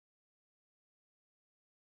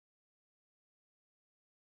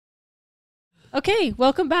Okay,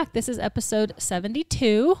 welcome back. This is episode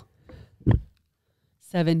 72.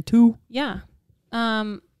 72. Yeah.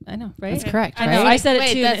 I know, right? That's correct, I right? know. I said it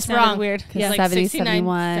Wait, too. And that's it sounded wrong. weird. Yeah, Yeah. like 70, 69,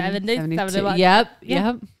 71, 70, 72. 71.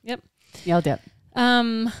 Yep. Yelled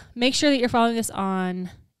it. Make sure that you're following us on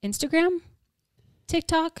Instagram,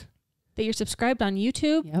 TikTok, that you're subscribed on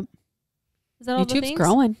YouTube. Yep. Is that all the YouTube's things?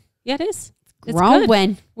 growing. Yeah, it is. It's Growing.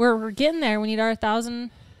 good. We're getting there. We need our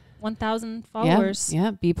 1,000 followers.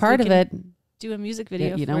 Yeah. Be part we of it. Do a music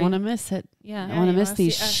video. You for don't want to miss it. Yeah. I want to miss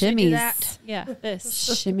these shimmies. Yeah,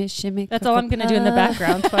 this. Shimmy, shimmy. That's all I'm going to do in the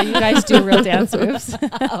background while you guys do real dance moves.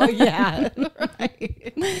 Oh, yeah.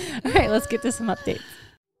 Right. All right, let's get to some updates.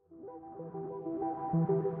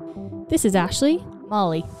 This is Ashley,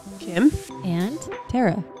 Molly. Kim. and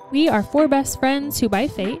Tara. we are four best friends who, by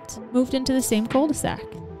fate, moved into the same cul-de-sac.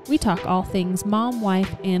 We talk all things mom,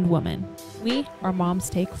 wife, and woman. We are Moms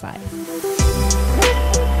Take 5.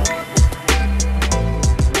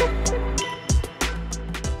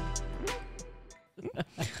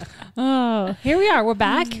 Oh, here we are. We're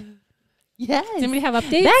back. Does Yes. anybody have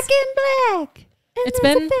updates? Back in black. And It's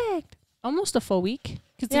there's been- a fact. Almost a full week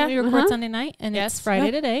because Yeah, we record uh-huh. Sunday night and Yes. it's Friday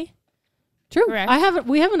Yep. today. True. Correct.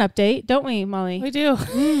 We have an update, don't we, Molly? We do.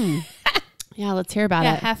 Yeah, let's hear about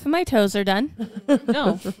Yeah, it. half of my toes are done.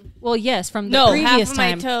 No. Well, yes, from the No, half previous of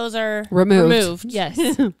time. my toes are Removed. Yes.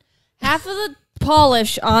 Half of the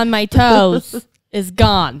polish on my toes is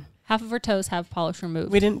gone. Half of her toes have polish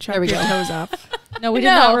removed. We didn't chop There we your go. toes off. No, we did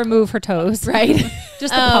No. not remove her toes. Right.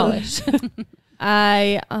 Just the polish.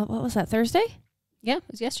 What was that, Thursday? Yeah, it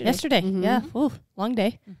was yesterday. Yesterday. Mhm. Yeah. Ooh, long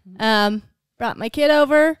day. Mm-hmm. Brought my kid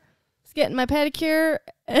over, was getting my pedicure,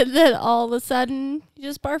 and then all of a sudden, he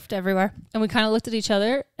just barfed everywhere. And we kind of looked at each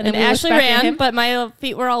other. And then then we looked Ashley back at ran, him. but my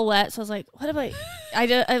feet were all wet. So I was like, what have I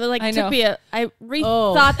like I took know. me I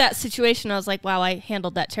rethought that situation. I was like, wow, I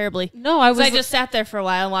handled that terribly. No, I was So I just sat there for a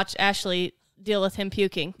while and watched Ashley deal with him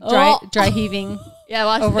puking. dry heaving. Yeah,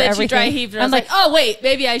 watched over then she dry everything. heaved. And I was like, oh wait,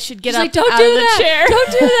 maybe I should get She's up like, don't out do of the that. chair.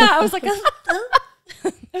 Don't do that. I was like,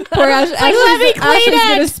 Poor Ashley. let me clean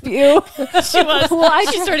Ashley's going it. to spew. She was. Well,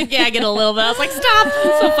 she started gagging a little bit. I was like, stop.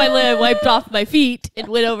 So finally I wiped off my feet and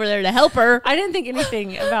went over there to help her. I didn't think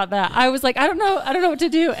anything about that. I was like, I don't know what to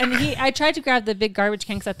do. And I tried to grab the big garbage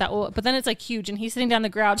can because I thought, well, but then it's like huge, and he's sitting down the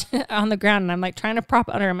ground on the ground, and I'm like trying to prop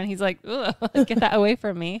under him, and he's like, ugh, get that away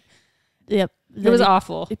from me. Yep. It was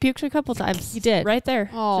awful. He puked a couple times. He did. Right there.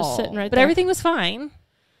 Just sitting right But there. everything was fine.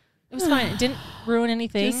 It was fine. It didn't ruin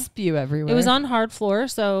anything. Just spew everywhere. It was on hard floor,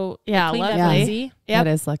 so Yeah, I cleaned that lovely. easy. Yep. That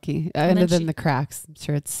is lucky. And Other then than she- the cracks. I'm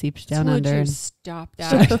sure it seeped down Would under. you and- stop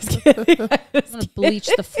I that? was kidding. I'm gonna bleach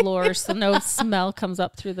the floor so no smell comes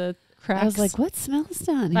up through the cracks. I was like, what smells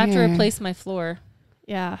down I have to here? replace my floor.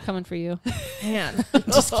 Yeah. Coming for you. Man.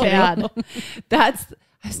 Just kidding. Bad.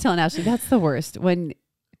 I was telling Ashley, that's the worst. When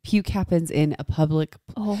puke happens in a public,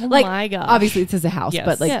 Oh Like, my God. obviously it's as a house, Yes.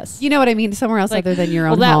 but like, Yes. you know what I mean? Somewhere else Like, other than your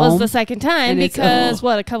Well, own that home. was the second time And it's- because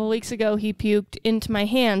a couple weeks ago he puked into my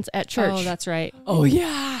hands at church. Oh, that's right. Oh,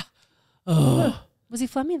 yeah. Oh. Was he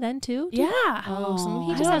phlegmy then too? yeah. Oh, so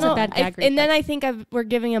he I just I has don't a bad know. gag And then I think we're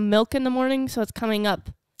giving him milk in the morning, so it's coming up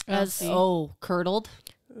as see. Curdled.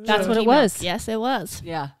 That's what it milk. was. Yes, it was.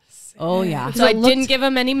 Yeah. Oh, yeah. So I it looked- didn't give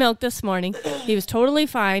him any milk this morning. He was totally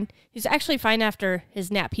fine. He's actually fine after his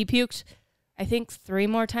nap. He puked, I think, 3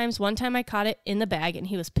 more times. One time I caught it in the bag and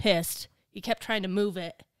he was pissed. He kept trying to move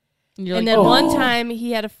it. And, you're And like, then oh. one time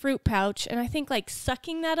he had a fruit pouch, and I think like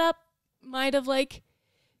sucking that up might have like,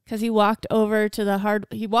 because he walked over to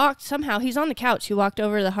the somehow, he's on the couch. He walked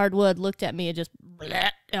over to the hardwood, looked at me, and just bleh,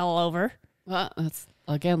 all over. Well, that's,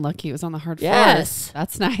 again, lucky it was on the hard Yes. floor.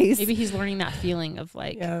 That's nice. maybe he's learning that feeling of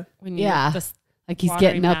like Yeah. when you Yeah. just like he's watery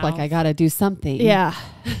getting up like, mouth. I got to do something. Yeah.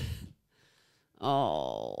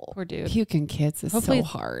 Oh. poor dude. Puking kids is Hopefully so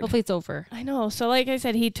hard. Hopefully it's over. I know. So like I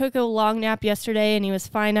said, he took a long nap yesterday and he was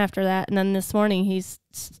fine after that. And then this morning he's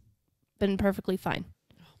been perfectly fine.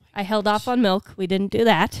 I held off on milk. We didn't do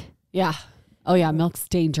that. Yeah. Oh, yeah. Milk's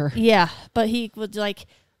danger. Yeah. But he was like,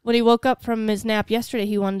 when he woke up from his nap yesterday,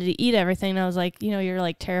 he wanted to eat everything. And I was like, you're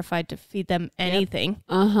like terrified to feed them anything.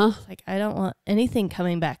 Uh-huh. It's like, I don't want anything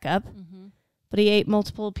coming back up. Mm-hmm. But he ate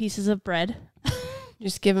multiple pieces of bread.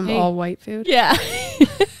 Just give him Hey. all white food. Yeah.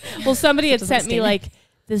 Well, somebody had Doesn't sent me stay. like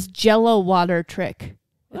this Jello water trick.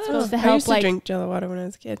 It's supposed to I help used to like drink Jello water when I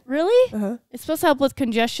was a kid. really? Uh-huh. It's supposed to help with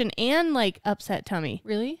congestion and like upset tummy.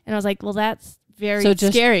 Really? And I was like, well, that's very So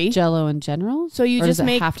just scary. Jello in general? So you Or just does it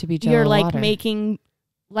make have to be Jello you're like water? making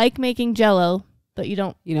Jello, but you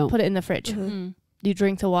don't You don't put it in the fridge. Mhm. Mm. You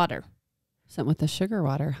drink the water. something with the sugar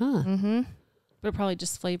water, huh? Mm-hmm. But probably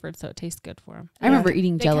just flavored so it tastes good for him. I remember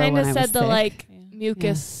eating They Jello kind when of I said was the sick. like Yeah.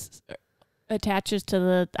 mucus attaches to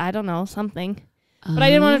the, I don't know, something. But I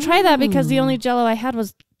didn't want to try that because the only Jell-O I had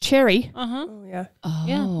was cherry. Uh-huh. Oh yeah. Oh.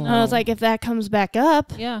 Yeah. And I was like, if that comes back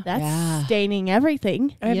up, Yeah. that's Yeah. staining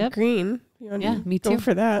everything. I have Yep. green. You want Yeah, to me go too.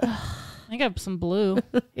 for that. I got some blue.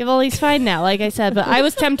 Yeah, well, he's fine now, like I said. But I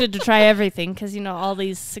was tempted to try everything because, all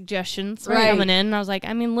these suggestions were Right. coming in. And I was like,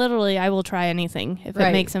 I mean, literally, I will try anything if Right.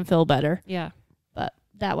 it makes him feel better. Yeah. But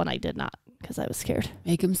that one I did not because I was scared.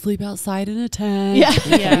 Make him sleep outside in a tent. Yeah.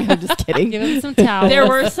 Yeah. I'm just kidding. Give him some towels. There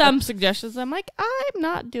were some suggestions. I'm like, I'm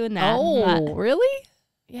not doing that. But really?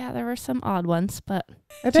 yeah, there were some odd ones, but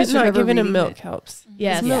I bet Just not remember giving him reading milk it. helps.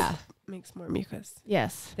 yes. Milk Yeah. makes more mucus.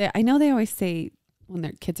 Yes. I know they always say when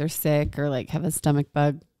their kids are sick or like have a stomach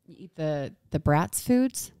bug, you eat the Bratz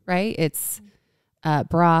foods, right? It's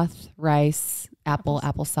broth, rice,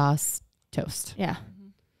 applesauce, toast. Yeah.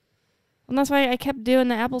 And that's why I kept doing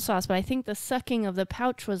the applesauce, but I think the sucking of the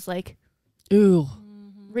pouch was like, Ooh.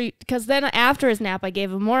 because then after his nap, I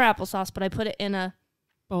gave him more applesauce, but I put it in a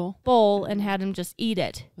bowl and had him just eat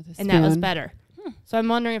it. With a And that was spoon. better. So I'm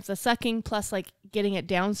wondering if the sucking plus like getting it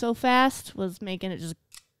down so fast was making it just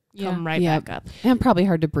come right Yep. back up. And probably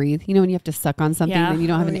hard to breathe. When you have to suck on something, Yeah. then you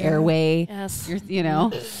don't have Oh, an yeah. airway. Yes.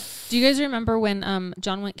 Do you guys remember when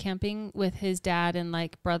John went camping with his dad and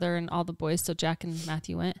like brother and all the boys? So Jack and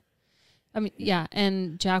Matthew went. I mean, yeah,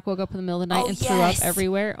 and Jack woke up in the middle of the night and threw up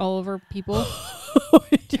everywhere, all over people.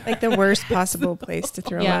 Like the worst possible place to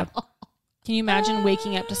throw Yeah. up. Can you imagine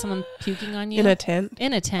waking up to someone puking on you In a tent.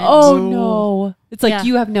 In a tent? Oh no! It's like Yeah.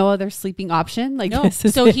 you have no other sleeping option. Like No. this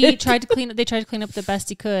is So it. he tried to clean. They tried to clean up the best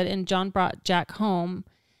he could, and John brought Jack home,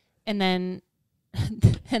 and then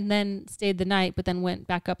stayed the night. But then went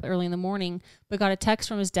back up early in the morning. But got a text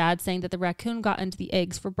from his dad saying that the raccoon got into the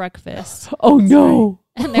eggs for breakfast, Oh no!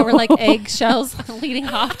 and they were like eggshells leading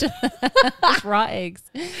off to the raw eggs.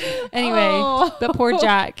 Anyway, Oh. but poor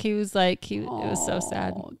Jack, he was like, it was so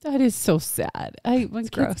sad. Oh, that is so sad. When kids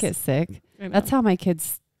gross. get sick, I know. that's how my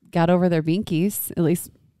kids got over their binkies. At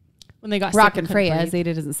least when they got Rock sick and couldn't Freya, breathe.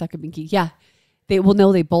 Zeta doesn't suck a binky. Yeah, they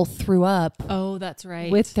both threw up Oh, that's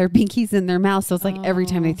right. with their binkies in their mouth. So it's like every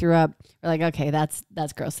time they Oh. threw up, we're like, okay, that's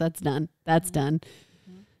gross. That's done. That's done.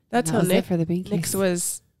 That's That how was it Nick, for the binkies. Nick's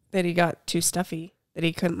was that he got too stuffy, that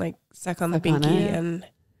he couldn't like suck on the Suck on binky, it. and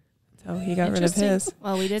so he got rid of Interesting. his.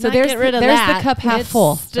 Well, we did So not there's get rid of there's that. the cup half It's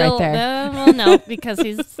full still, right there. well, no, because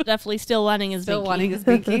he's definitely still wanting his Still binky. wanting his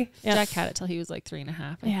binky. Yeah. Jack had it till he was like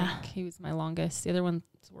 3.5. I Yeah. think he was my longest. The other ones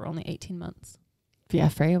were only 18 months. Yeah,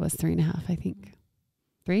 Freya was 3.5, I think.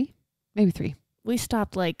 3? Maybe 3. We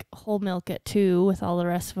stopped like whole milk at 2 with all the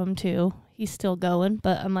rest of them too. He's still going,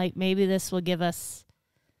 but I'm like, maybe this will give us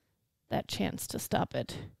that chance to stop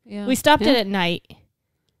it. Yeah. We stopped Yeah. it at night,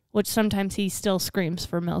 which sometimes he still screams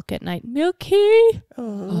for milk at night. Milky!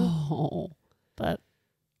 Oh, Oh, But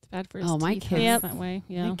It's bad for his Oh, my teeth kids- Yep. that way.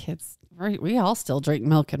 Yeah. my kids, we all still drink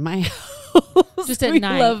milk in my house. Just at we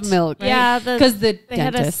night, love milk. right? yeah, Because the they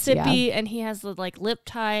had a dentist, yeah. sippy and he has the like lip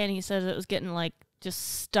tie and he says it was getting like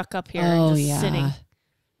just stuck up here Oh, and just yeah. sitting.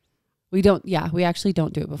 We actually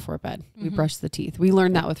don't do it before bed. We Mhm. brush the teeth. We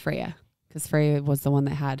learned that with Freya because Freya was the one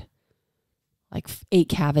that had like 8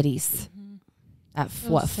 cavities Mhm. at So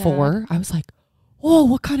what, sad. 4? I was like, oh,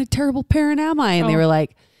 what kind of terrible parent am I? And they Oh. were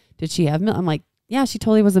like, did she have milk? I'm like, yeah, she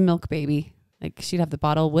totally was a milk baby. Like she'd have the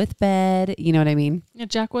bottle with bed. You know what I mean? Yeah,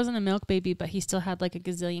 Jack wasn't a milk baby, but he still had like a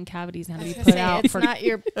gazillion cavities and had to be I was put gonna say, out it's for not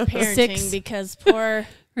your parenting 6. because poor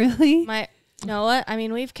Really? Noah. I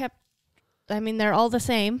mean, they're all the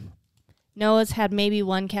same. Noah's had maybe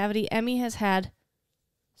 1 cavity. Emmy has had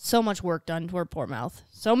so much work done to her poor mouth.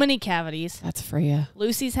 So many cavities. That's Freya.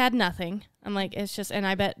 Lucy's had nothing. I'm like, it's just, and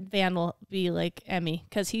I bet Van will be like Emmy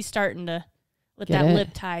because he's starting to, with Get that it? lip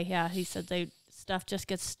tie. Yeah, he said stuff just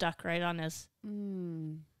gets stuck right on his.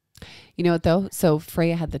 You know what though? So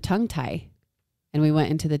Freya had the tongue tie and we went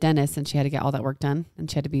into the dentist and she had to get all that work done and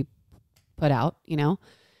she had to be put out,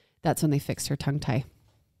 That's when they fixed her tongue tie.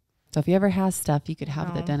 So if he ever has stuff, you could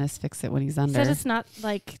have the No. dentist fix it when he's He under. said it's not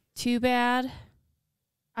like too bad.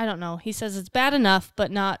 I don't know. He says it's bad enough, but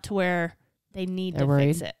not to where they need They're to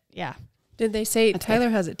worried? fix it. Yeah. did they say That's Tyler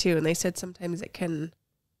has it too? And they said sometimes it can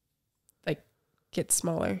like get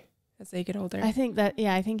smaller as they get older. I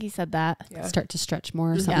think he said that. Yeah. Start to stretch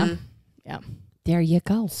more or Mhm. something. Yeah. There you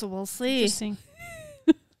go. So we'll see. Interesting.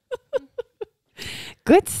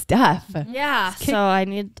 Good stuff. Yeah. Okay. So I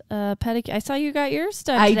need a pedicure. I saw you got yours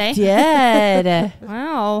done I today. did.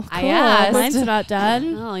 Wow. Cool. I asked. Mine's not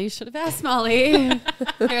done. Oh, you should have asked Molly.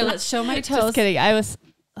 Here, let's show my toes. Just kidding. I was.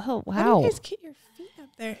 Oh How do wow. you guys get your feet up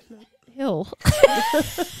there? No.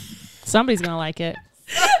 Ew. Somebody's gonna like it.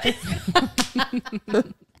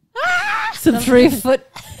 Some 3-foot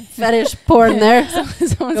fetish porn there.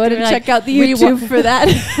 Someone's Go ahead gonna and be like, check out the YouTube for that.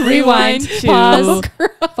 rewind, to pause,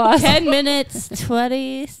 pause. 10 minutes,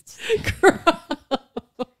 20.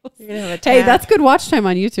 You're gonna have a Hey, tab. that's good watch time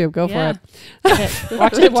on YouTube. Go Yeah. for it. Okay.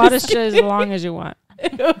 Watch it as long as you want.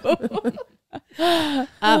 My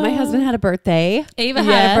husband had a birthday. Ava had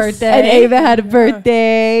Yes. a birthday. And Ava had a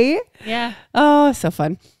birthday. Yeah. Oh, so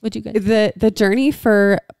fun. What'd you guys? The journey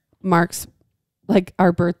for Mark's, like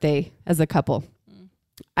our birthday as a couple.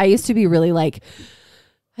 I used to be really like,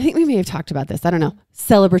 I think we may have talked about this. I don't know.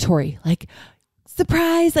 Celebratory, like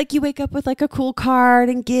surprise, like you wake up with like a cool card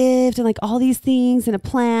and gift and like all these things and a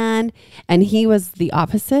plan. And he was the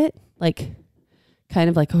opposite, like kind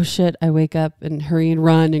of like, oh shit, I wake up and hurry and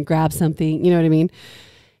run and grab something. You know what I mean?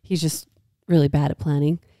 He's just really bad at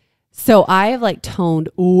planning. So I've like toned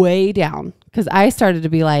way down because I started to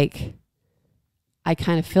be like, I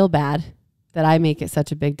kind of feel bad that I make it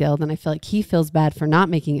such a big deal. Then I feel like he feels bad for not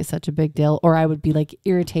making it such a big deal. Or I would be like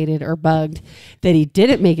irritated or bugged that he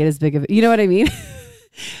didn't make it as big of a, you know what I mean?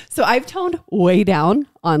 So I've toned way down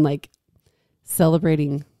on like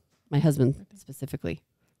celebrating my husband specifically.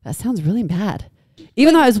 That sounds really bad.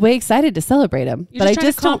 Even though I was way excited to celebrate him. You're but I trying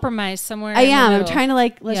just to don't, compromise somewhere. I in the am. I'm middle. trying to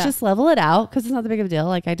like, let's Yeah. just level it out because it's not that big of a deal.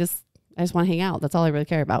 Like I just want to hang out. That's all I really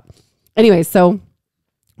care about. Anyway, so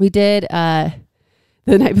we did,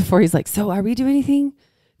 the night before he's like, so are we doing anything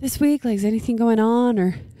this week? Like, is anything going on?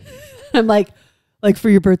 Or I'm like for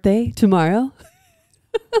your birthday tomorrow?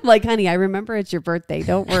 I'm like, honey, I remember it's your birthday.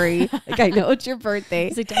 Don't worry. Like, I know it's your birthday.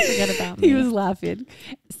 He's like, don't forget about me. He was laughing.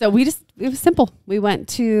 So it was simple. We went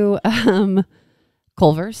to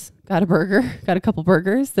Culver's, got a couple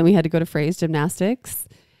burgers. Then we had to go to Frey's Gymnastics,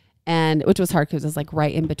 and which was hard because it was like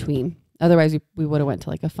right in between. Otherwise, we would have went to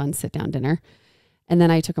like a fun sit down dinner. And then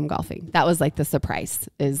I took him golfing. That was like the surprise,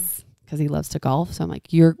 is because he loves to golf. So I'm like,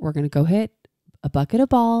 we're going to go hit a bucket of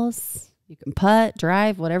balls. You can putt,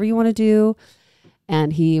 drive, whatever you want to do.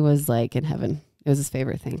 And he was like in heaven. It was his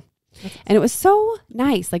favorite thing. And it was so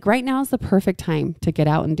nice. Like right now is the perfect time to get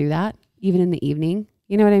out and do that, even in the evening.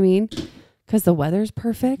 You know what I mean? Because the weather's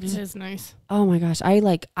perfect. It is nice. Oh my gosh.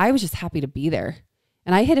 I was just happy to be there.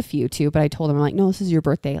 And I hit a few too, but I told him, I'm like, no, this is your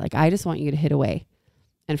birthday. Like, I just want you to hit away.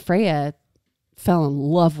 And Freya fell in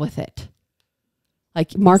love with it.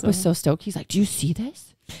 Like Mark was so stoked. He's like, do you see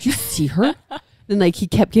this? Do you see her? Then like he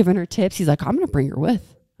kept giving her tips. He's like, I'm going to bring her with.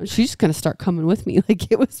 She's just going to start coming with me.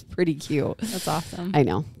 Like it was pretty cute. That's awesome. I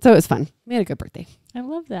know. So it was fun. We had a good birthday. I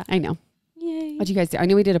love that. I know. Yay. What'd you guys do? I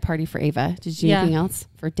know we did a party for Ava. Did you do anything else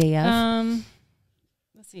for day of?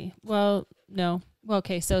 Let's see. Well, no. Well,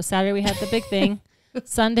 okay. So Saturday we had the big thing.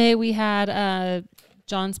 Sunday we had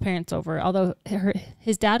John's parents over. Although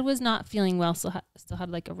his dad was not feeling well, still had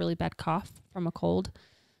like a really bad cough from a cold.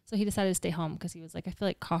 So he decided to stay home because he was like, I feel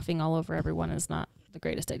like coughing all over everyone is not the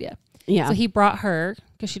greatest idea. Yeah. So he brought her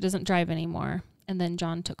because she doesn't drive anymore. And then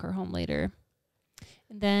John took her home later.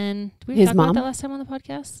 And then, did we His talk about mom? that last time on the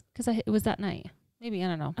podcast? Because it was that night. Maybe, I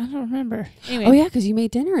don't know. I don't remember. Anyway. Oh yeah, because you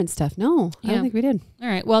made dinner and stuff. No, I Yeah. don't think we did. All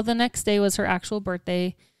right. Well, the next day was her actual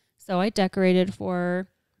birthday. So I decorated for her.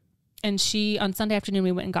 And on Sunday afternoon,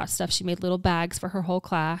 we went and got stuff. She made little bags for her whole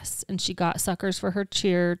class. And she got suckers for her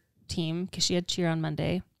cheer team because she had cheer on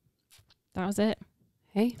Monday. That was it.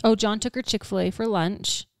 Hey. Oh, John took her Chick-fil-A for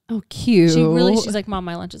lunch. Oh, cute. She's like, Mom,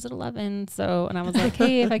 my lunch is at 11. So, and I was like,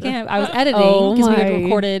 hey, if I can't, I was editing Oh because we had my.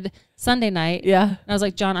 recorded Sunday night. Yeah. And I was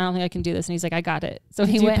like, John, I don't think I can do this. And he's like, I got it. So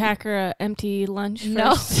Did he you went. pack her an empty lunch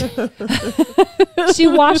No. first? She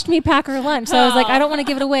watched me pack her lunch. So I was like, I don't want to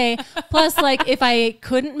give it away. Plus, like, if I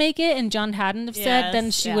couldn't make it and John hadn't have said, then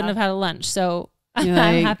Yes, she yeah. wouldn't have had a lunch. So You're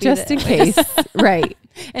I'm like, happy. just that- in case. Right.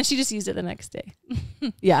 And she just used it the next day.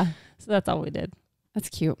 Yeah. So that's all we did. That's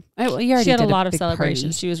cute. Well, you already She had a did lot of big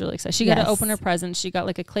celebrations. party. She was really excited. She got to Yes. open her presents. She got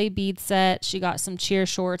like a clay bead set. She got some cheer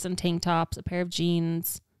shorts and tank tops, a pair of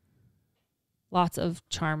jeans, lots of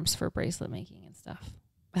charms for bracelet making and stuff.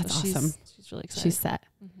 That's So awesome. She's really excited. She's set.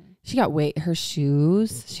 Mhm. She got her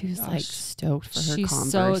shoes. She was like Gosh. stoked for her She's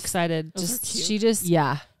Converse. so excited. Those are Just cute.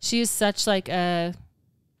 Yeah. she is such like a,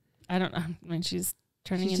 I don't know. I mean, she's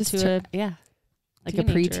turning She's into a, yeah. Like a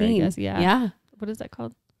teenager, I preteen. guess, yeah. Yeah. what is that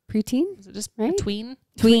called? Preteen? Is it just Right? a tween?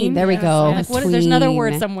 Tween. There we yes. go. I'm like, what is, there's another word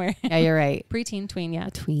Tween. somewhere. Yeah, you're right. Preteen, tween, yeah.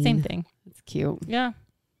 A tween. Same thing. It's cute. Yeah.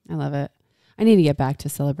 I love it. I need to get back to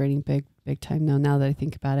celebrating big time now that I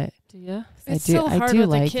think about it. Do you? It's I do, so hard I do with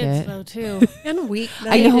like the kids it. though too. And week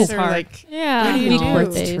I know. nights It's are hard. like, Yeah. What do you Week do?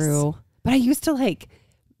 birthdays. It's true. But I used to like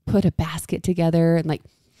put a basket together and like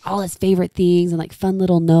all his favorite things and like fun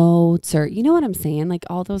little notes or you know what I'm saying? Like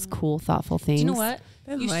all those cool, thoughtful things. Do you know what?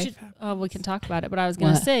 then You life should. happens. Oh, we can talk about it. But I was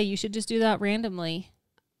gonna What? say you should just do that randomly.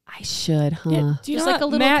 I should, huh? Yeah, do you Just know like a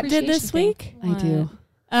what little Matt did appreciation this thing. week? I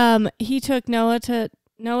do. He took Noah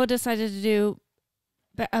decided to do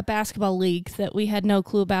a basketball league that we had no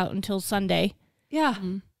clue about until Sunday. Yeah.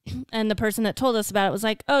 Mhm. And the person that told us about it was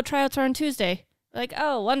like, "Oh, tryouts are on Tuesday." We're like,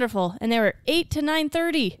 "Oh, wonderful." And they were 8 to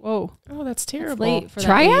 9:30. Whoa. Oh, that's That's terrible. late for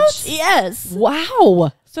Tryouts? that age. Yes.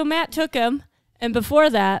 Wow. So Matt took him, and before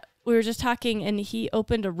that, we were just talking, and he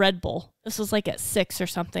opened a Red Bull. This was like at 6 or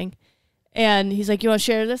something. And he's like, "You want to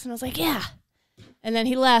share this?" And I was like, "Yeah." And then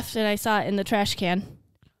he left, and I saw it in the trash can.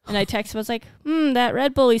 And I texted him, I was like, that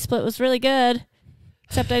Red Bull he split was really good.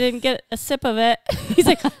 Except I didn't get a sip of it. He's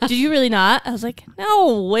like, "Did you really not?" I was like,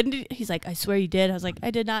 "No." He's like, "I swear you did." I was like,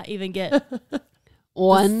 "I did not even get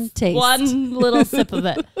One taste. one little sip of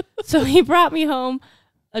it." So he brought me home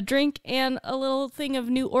a drink and a little thing of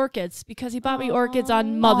new orchids because he bought me orchids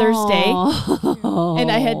on Mother's Day.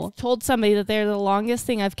 And I had told somebody that they're the longest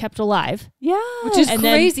thing I've kept alive. Yeah. Which is And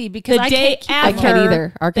then crazy because the I day can't keep I them. can't after,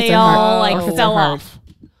 either. Orchids They are hard. all like Orchids are fell hard. off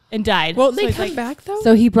and died. Won't So they he's come like, back though?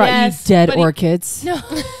 So he brought Yes, you dead but he- orchids. No.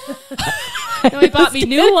 No, he bought me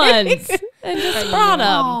new ones and just brought them.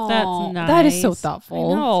 Aw, That's That is so nice.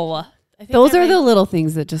 thoughtful. No. I think Those I are made- the little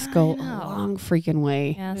things that just go a know. long freaking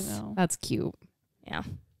way. Yes. know. That's cute. Yeah.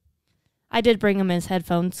 I did bring him his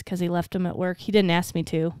headphones because he left them at work. He didn't ask me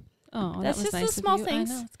to. Oh, that That's was just the nice of small you.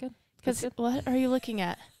 things. I know, it's good. Because what are you looking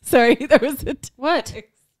at? Sorry, there was a What?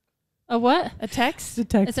 A what? A text?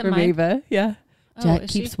 text Is it from mine? Ava. Yeah. Oh, Jack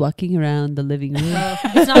is keeps she? walking around the living room. Oh,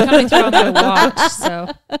 it's not coming through on my watch, so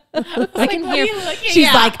I can hear.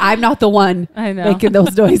 She's like, I'm not the one I know. making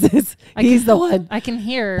those noises. I He's can- the one. I can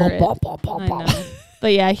hear. Bop, it. bop, bop, bop, I bop. know.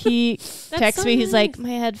 But yeah, he texted so me. He's like, nice.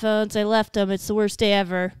 "My headphones, I left them. It's the worst day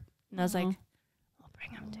ever." And I was like, Oh. "I'll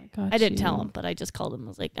bring them to you." Got I didn't you. tell him, but I just called him. I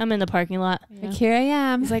was like, "I'm in the parking lot." Yeah. Like, here I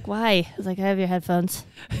am. He's like, "Why?" I was like, "I have your headphones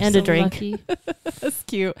and So a drink." lucky. That's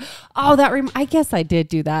cute. Oh, I guess I did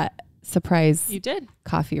do that surprise You did.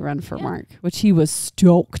 coffee run for Yeah. Mark, which he was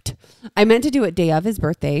stoked. I meant to do it day of his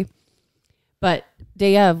birthday, but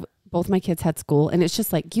day of, both my kids had school. And it's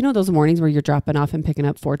just like, you know, those mornings where you're dropping off and picking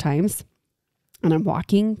up 4 times. And I'm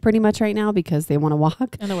walking pretty much right now because they want to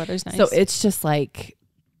walk. And the weather's nice. So it's just like,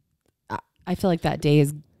 I feel like that day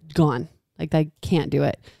is gone. Like I can't do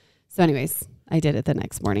it. So anyways, I did it the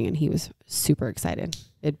next morning and he was super excited.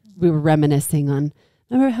 We were reminiscing on,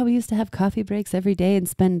 remember how we used to have coffee breaks every day and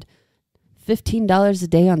spend $15 a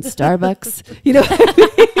day on Starbucks? You know what I mean?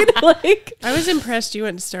 Like, I was impressed you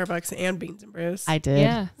went to Starbucks and Beans and Brews. I did.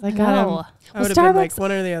 Yeah. I got 'em. Oh, I would have Well, been like Starbucks-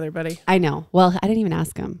 one or the other, buddy. I know. Well, I didn't even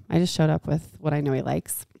ask him. I just showed up with what I know he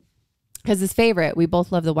likes. Because his favorite, we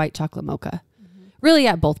both love the white chocolate mocha. Really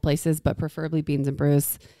at both places, but preferably Beans and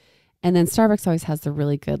Brews. And then Starbucks always has the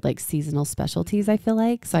really good like seasonal specialties, I feel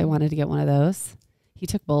like. So I wanted to get one of those. He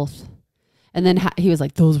took both. And then he was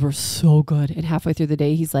like, those were so good. And halfway through the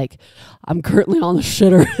day, he's like, I'm currently on the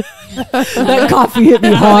shitter. That coffee hit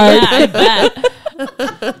me hard. yeah, I bet.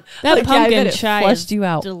 That Like, yeah, I pumpkin bet it chai flushed is you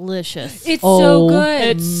out. delicious. It's Oh, so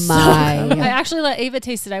good. It's so my. I actually let Ava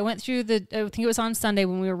taste it. I went through I think it was on Sunday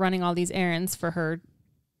when we were running all these errands for her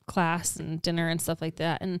class and dinner and stuff like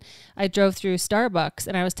that. And I drove through Starbucks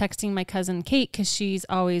and I was texting my cousin Kate because she's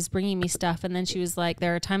always bringing me stuff. And then she was like,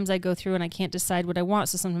 there are times I go through and I can't decide what I want.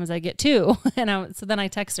 So sometimes I get 2. So then I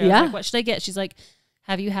text her. I was Yeah. like, what should I get? She's like,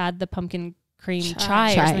 have you had the pumpkin cream Chai.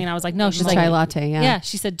 chai or Chai. something? And I was like, no. She's Chai like, latte, yeah. yeah.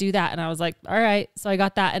 She said, do that. And I was like, all right. So I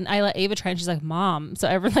got that. And I let Ava try and she's like, Mom. So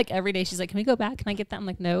every day she's like, can we go back? Can I get that? I'm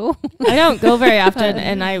like, no. I don't go very often,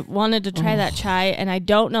 and I wanted to try that chai, and I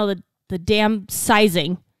don't know the damn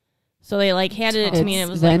sizing. So they like handed it to me, and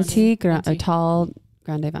it was like, venti, Venti. tall,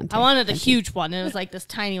 grande venti. I wanted a Venti. huge one, and it was like this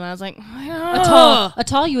tiny one. I was like, A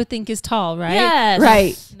tall you would think is tall, right? Yes.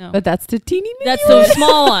 Right. No. But that's the teeny mini. That's the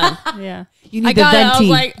small one. yeah. You need I the got it. I venti. was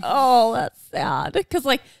like, oh, that's sad. Because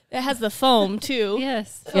like it has the foam too.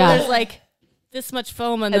 Yes. So Yeah. there's like this much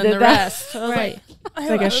foam and And then then the that- rest. So I was Right. like, It's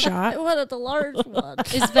like a shot. I wanted the large one.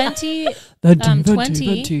 Is venti Venti,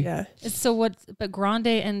 20? Yeah. so what? But grande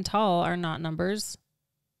and tall are not numbers.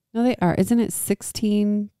 No, they are. Isn't it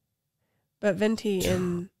 16? But venti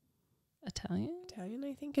in Italian. Italian,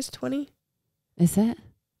 I think, is 20. Is it?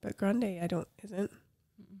 But grande, isn't.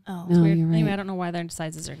 Oh. It's No, weird. you're right. Anyway, I don't know why their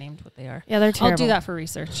sizes are named what they are. Yeah, they're terrible. I'll do that for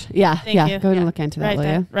research. Yeah. Thank yeah. you. Go ahead Yeah. and look into that, will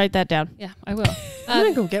you? Write that down. Yeah, I will. I'm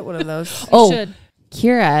going to go get one of those. You Oh, should.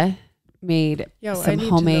 Kira made Yo, I some need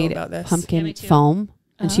homemade to know about this. Yeah, pumpkin me too. foam.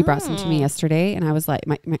 And she brought some to me Oh. yesterday. And I was like,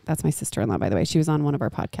 that's my sister-in-law, by the way. She was on one of our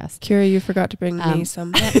podcasts. Kira, you forgot to bring me Um,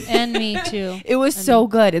 some. And me too. It was And so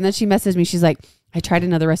good. And then she messaged me. She's like, I tried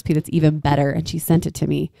another recipe that's even better. And she sent it to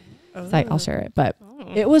me. Oh. So I'll share it. But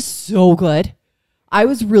Oh. it was so good. I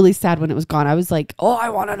was really sad when it was gone. I was like, oh, I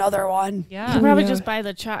want another one. You Yeah. could probably Yeah. just buy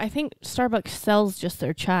the chai. I think Starbucks sells just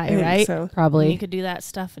their chai, I think right? So And you Probably. could do that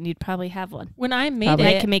stuff, and you'd probably have one. When I made Probably. I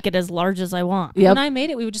it, can make it as large as I want. Yep. when I made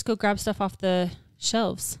it, we would just go grab stuff off the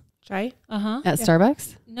shelves. Chai. Uh-huh. At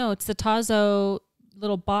Starbucks? No, it's the Tazo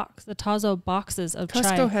little box, the Tazo boxes of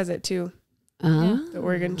Costco chai. has it too. Yeah. The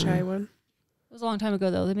Oregon chai one. It was a long time ago,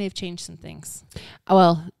 though. They may have changed some things. Oh,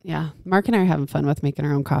 well, yeah. Mark and I are having fun with making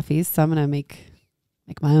our own coffees, so I'm gonna make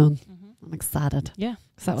my own. I'm excited. Yeah.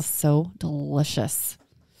 because that was so delicious.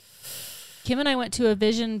 Kim and I went to a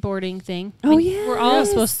vision boarding thing. Oh, We're all yes.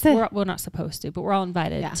 supposed to, well, not supposed to, but we're all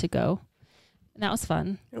invited Yeah. to go. And that was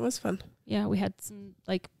fun. It was fun. Yeah, we had some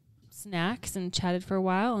like snacks and chatted for a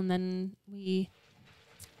while, and then we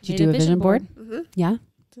Did you made do a vision board? Mm-hmm. Yeah.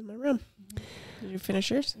 It's in my room. Did you finish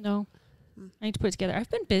yours? No, Mm. I need to put it together. I've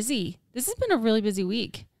been busy. This has been a really busy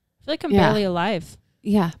week. I feel like I'm Yeah. barely alive.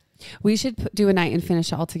 Yeah. We should do a night and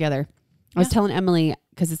finish it all together. I was Yeah. telling Emily,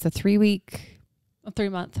 because it's a 3-week. A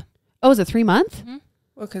 3-month. Oh, is it 3 month? Mm-hmm.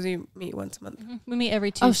 Well, because you meet once a month. We meet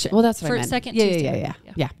every Tuesday. Oh, shit. Well, that's what For I meant. second yeah, Tuesday.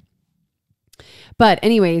 Yeah. But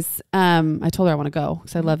anyways, I told her I want to go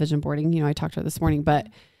because I love vision boarding. You know, I talked to her this morning, but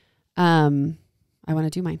I want to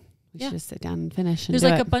do mine. We Yeah. should just sit down and finish. And There's do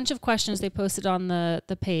like it. a bunch of questions they posted on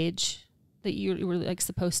the page that you were like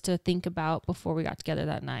supposed to think about before we got together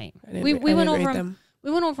that night. I didn't We I went didn't over read 'em. them.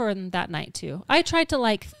 We went over them that night too. I tried to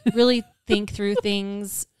like really think through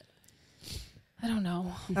things. I don't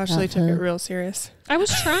know. Ashley took it real serious. I was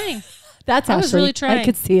trying. That's I was actually, really trying. I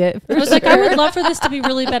could see it. I was like, I would love for this to be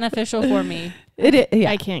really beneficial for me. Yeah.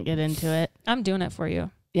 I can't get into it. I'm doing it for you.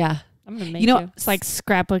 Yeah. I'm gonna make You know, It's like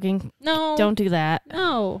scrapbooking. no, Don't do that.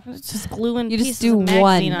 no, It's just gluing. You just pieces do of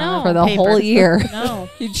magazine one on for the paper. whole year. no.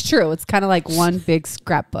 It's true. It's kind of like one big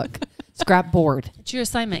scrapbook, scrap board. It's your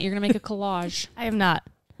assignment. You're gonna make a collage. I am not.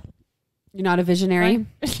 You're not a visionary.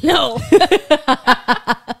 No.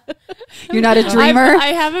 You're not a dreamer. I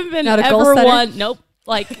haven't been Not a goal ever setter? one. Nope.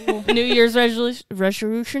 Like New Year's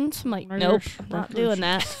resolutions. I'm like, nope, not doing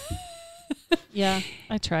that. Yeah,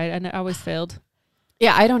 I tried. I always failed.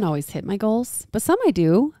 Yeah, I don't always hit my goals, but some I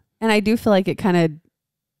do. And I do feel like it kind of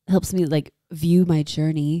helps me like view my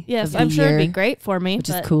journey. Yes, of the I'm sure it'd be year, great for me. which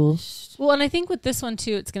is but cool. Well, and I think with this one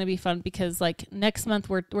too, it's going to be fun because like next month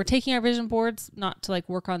we're taking our vision boards, not to like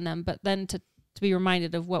work on them, but then to be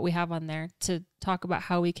reminded of what we have on there to talk about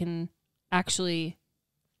how we can actually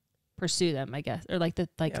pursue them, I guess, or like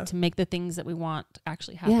Yeah. to make the things that we want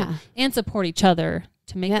actually happen Yeah. and support each other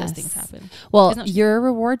to make those Yes. things happen. Well, Isn't it- you're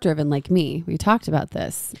reward driven like me. We talked about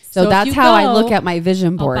this. So So if that's you how I go, look at my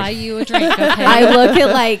vision I'll board. buy you a drink, okay? I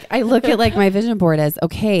look at like my vision board as,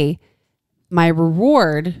 okay, my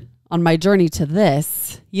reward on my journey to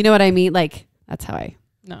this. You know what I mean? Like that's how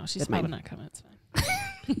No, she's Good probably mind. not coming. It's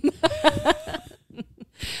fine.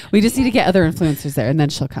 we just need to get other influencers there and then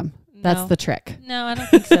she'll come. That's No. the trick. No, I don't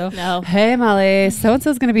think so. no. Hey Molly, so and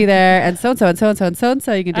so's gonna be there, and so and so and so and so and so and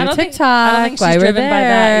so. You can do I a don't think- TikTok. I don't think while she's we're driven by that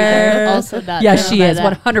there. either. Also not. Yeah, driven she by is.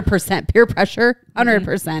 that. 100% peer pressure. 100%.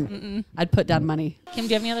 Mm-mm. I'd put down money. Kim,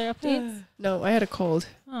 do you have any other updates? No, I had a cold.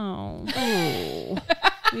 Oh,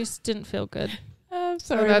 you just didn't feel good. I'm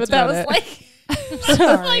sorry, but that was like I'm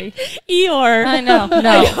sorry. Eeyore. I know.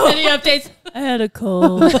 No. Any updates? I had a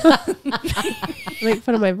cold. Make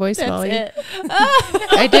fun of my voice, That's Molly. it.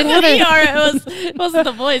 I did have a. Eeyore. It wasn't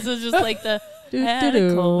the voice. It was just like the. I had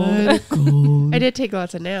a cold. I did take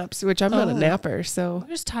lots of naps, which I'm not a Oh. napper. So I'm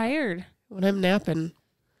just tired. when I'm napping,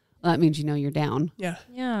 Well, that means you know you're down. yeah.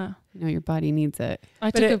 Yeah. You know your body needs it.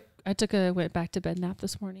 I But took a went back to bed nap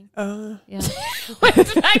this morning. Yeah.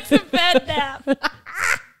 Went back to bed nap.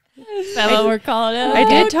 Is that what we're calling it? I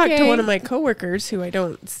did talk to Okay. one of my coworkers who I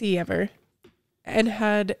don't see ever, and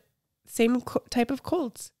had same type of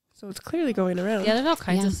colds. So it's clearly going around. Yeah, there's all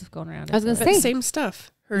kinds Yeah. of stuff going around. I was gonna But say, same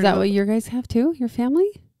stuff. is that what your guys have too? Your family?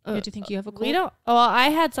 Yeah, do you think you have a cold? We don't. Well, I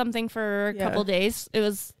had something for a Yeah. couple days. It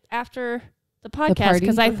was after the podcast party?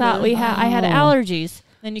 because I thought I had Oh. allergies.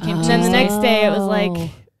 Then you came And then the Tuesday. next day it was like Oh.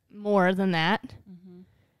 more than that. Mhm.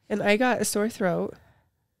 And I got a sore throat,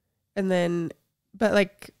 and then, but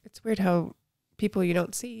like it's weird how people you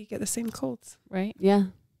don't see get the same colds. Right? Yeah.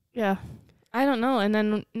 Yeah. I don't know. And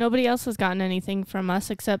then nobody else has gotten anything from us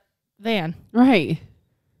except Van. Right.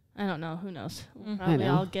 I don't know. Who knows? We'll Mm. probably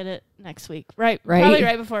know. all get it next week. Right. Right. Probably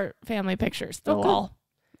right before family pictures. They'll Okay. all.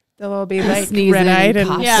 They'll all be like Sneezing red-eyed and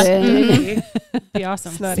and coughing. Be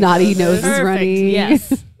awesome. Snotty noses Perfect. running.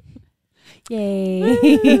 Yes.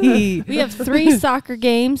 Yay. We have 3 soccer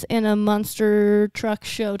games and a monster truck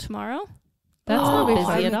show tomorrow. That's Oh, not busy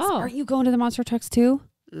fun. at all. Aren't you going to the monster trucks too?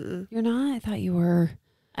 Mm-mm. You're not? I thought you were.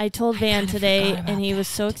 I told Van today, forgot about and he was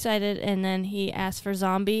so excited. And then he asked for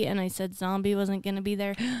Zombie, and I said Zombie wasn't going to be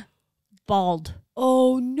there. Bald.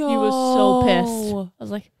 Oh no. He was so pissed. I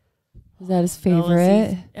was like, Is that his "Oh,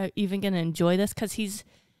 favorite? is he, even going to enjoy this? Because he's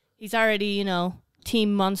already, you know,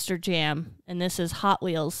 Team Monster Jam, and this is Hot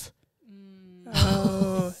Wheels.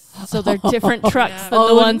 Oh, So they're different trucks Yeah. than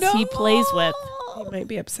the ones he plays with. he might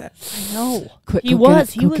be upset. I know. Quick, He go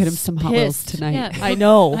was. Get, He go get him was some Hot Wheels pissed. tonight. Yeah. I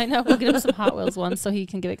know. I know. We'll get him some Hot Wheels ones so he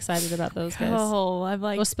can get excited about those guys. Oh, I'm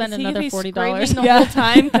like, Go spend is he gonna another be $40. screaming the whole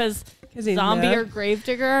time because Because he's Zombie mad. or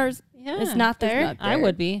Gravedigger is Yeah. not there. not I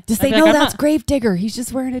would be. Just I'd say be no. like, I'm That's not- Gravedigger. He's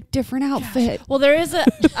just wearing a different outfit. Well, there is a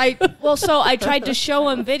so I tried to show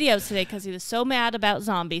him videos today because he was so mad about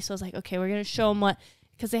Zombie. So I was like, okay, we're gonna show him what,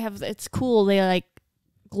 because it's cool. They like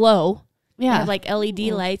glow. They Yeah. have like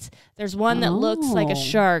LED lights. There's one that looks like Oh. a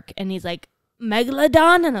shark, and he's like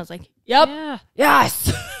Megalodon, and I was like, yep, Yeah.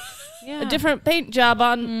 Yes. Yeah. a different paint job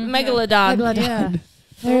on Megalodon. Megalodon.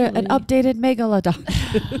 They're an updated megalodon.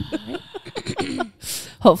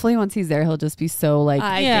 Hopefully, once he's there, he'll just be so like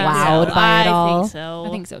I Yeah. think wowed so. by it I all. think so. I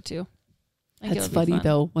think so too. I think That's it'll be funny fun.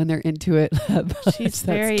 though when they're into it. She's That's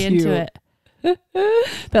very cute. into it.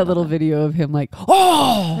 That little video of him like,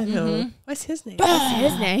 oh, I know. Mhm. What's his name? What's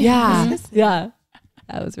his name? yeah, His name. yeah.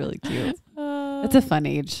 That was really cute. It's a fun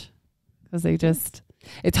age because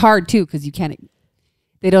it's hard too because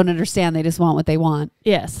they don't understand. They just want what they want.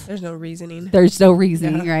 Yes. There's no reasoning. There's no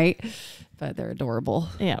reasoning, Yeah. right? But they're adorable.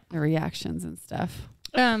 Yeah. Their reactions and stuff.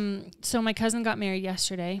 So my cousin got married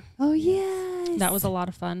yesterday. Oh yes, That was a lot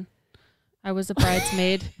of fun. I was a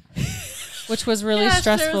bridesmaid, which was really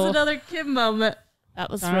stressful. another Kim moment. That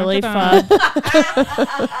was Dun, really dun, fun.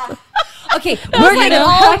 okay. We're gonna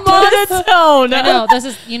all monotone. I know this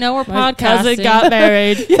is. You know we're My podcasting. cousin got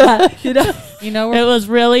married. Yeah, you know. You know It we're. was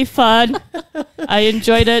really fun. I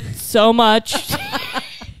enjoyed it so much.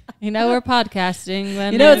 You know we're podcasting.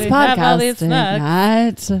 When You know it's we have all these podcasting,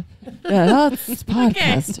 snacks. not. Yeah, that's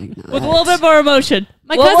podcasting. With a little bit more emotion.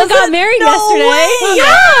 My What cousin was got it? married No yesterday. way.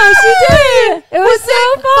 Yeah, she did. It was so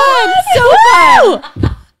fun. So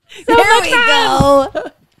fun. There we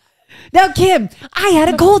go. Now, Kim, I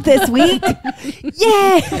had a cold this week.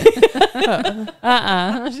 Yay.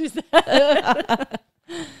 She said.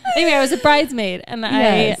 Anyway, I was a bridesmaid, and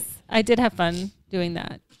Yes. I did have fun doing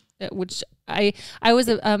that. Which I was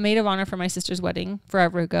a maid of honor for my sister's wedding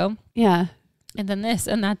forever ago, Yeah. and then this,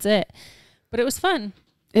 and that's it. But it was fun.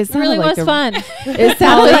 It It really was fun. It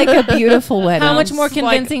sounded like a beautiful wedding. How much more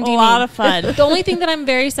convincing Like, do a you lot need? of fun. The only thing that I'm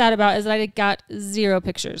very sad about is that I got 0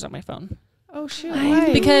 pictures on my phone. Oh shoot! I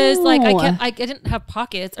Why? Because like No. I didn't have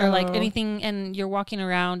pockets or like Oh. anything, and you're walking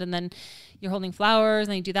around and then you're holding flowers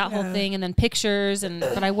and you do that whole Yeah. thing and then pictures, and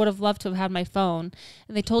but I would have loved to have had my phone.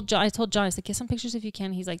 And they told John, I told John, I said, get some pictures if you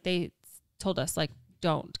can. He's like, they told us like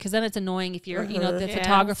don't, because then it's annoying if you're, you know, the Yeah,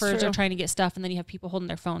 photographers that's are true. trying to get stuff and then you have people holding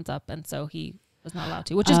their phones up, and so he was not allowed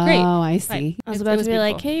to, which is great. Oh, I Right. see. I was It about was to be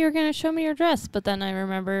like, beautiful. hey, you're going to show me your dress. But then I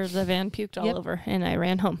remember the van puked all Yep. over and I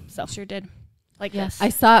ran home. So, Sure did. like Yes. this. I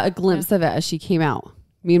saw a glimpse of it as she came out.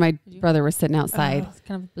 Me and my you? brother were sitting outside. It's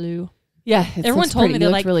kind of blue. Yeah, it Everyone looks told me pretty. they're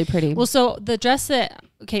It looked like- really pretty. Well, so the dress that,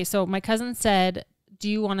 okay, so my cousin said, do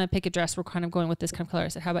you want to pick a dress? We're kind of going with this kind of color. I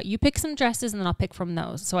said, how about you pick some dresses and then I'll pick from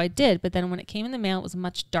those. So I did. But then when it came in the mail, it was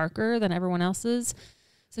much darker than everyone else's.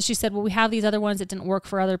 So she said, well, we have these other ones that didn't work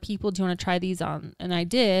for other people. Do you want to try these on? And I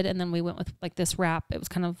did. And then we went with like this wrap. It was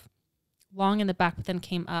kind of long in the back, but then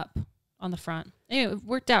came up on the front. Anyway, it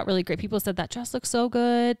worked out really great. People said that dress looks so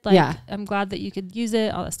good. Like, Yeah. I'm glad that you could use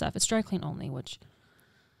it, all that stuff. It's dry clean only, which,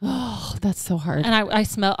 Oh, that's so hard. and I was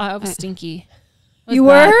stinky. It was You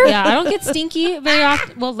bad. were? Yeah, I don't get stinky very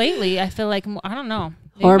often. Well, lately I feel like I don't know.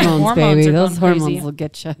 Maybe my Hormones, baby. are Those going hormones crazy. will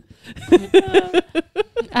get you.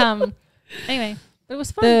 Anyway, but it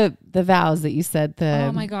was fun. The vows that you said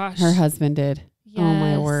Oh my gosh. her husband did. Oh,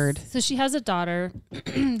 my Yes. word. So she has a daughter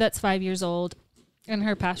that's 5 years old, and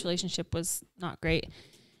her past relationship was not great.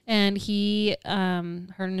 And he,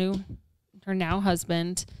 her now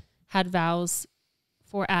husband, had vows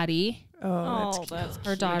for Addie, Oh, that's that's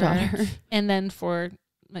her daughter, and then for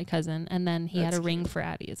my cousin, and then he had That's a ring for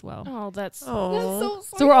Addie as well. Oh, that's oh.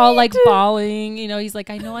 So we're all like bawling, you know. He's like,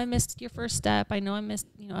 I know I missed your first step. I know I missed,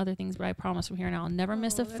 you know, other things, but I promise from here on out, I'll never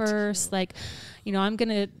miss a that's first. cute. Like, you know, I'm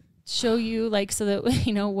gonna show you, like, so that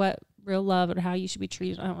you know what real love and how you should be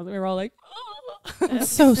treated. We were all like, That's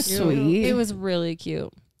so cute. sweet. It was really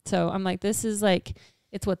cute. So I'm like, this is like,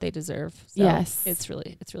 it's what they deserve. So Yes. it's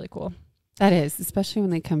really cool. That is, especially when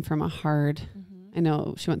they come from a hard. I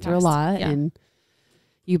know she went through a Past, lot, yeah. and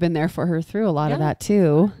you've been there for her through a lot of Yeah. that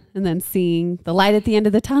too. And then seeing the light at the end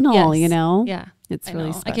of the tunnel, Yes. you know. Yeah, It's I really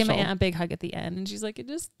know. special. I gave my aunt a big hug at the end, and she's like, it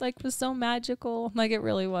just like was so magical. Like it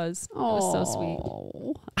really was. It was so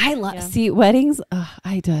sweet. I love Yeah. see weddings. I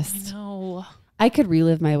I just know. I could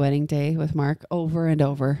relive my wedding day with Mark over and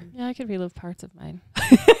over. Yeah, I could relive parts of mine.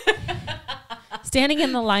 Standing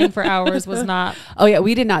in the line for hours was not. Oh yeah,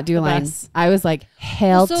 we did not do The lines. best. I was like,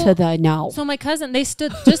 hell So- to the no. So my cousin, they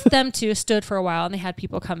stood, just them two stood for a while, and they had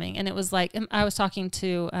people coming, and it was like, I was talking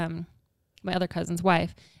to my other cousin's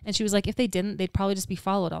wife, and she was like, if they didn't, they'd probably just be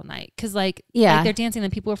followed all night, because like they're dancing,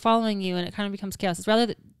 then people are following you, and it kind of becomes chaos. It's rather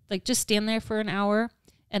that, like just stand there for an hour,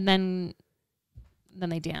 and then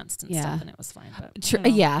they danced and stuff, and it was fine. But, you know.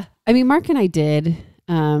 Yeah. I mean, Mark and I did.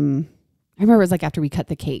 I remember it was like after we cut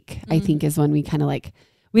the cake, I think is when we kind of like,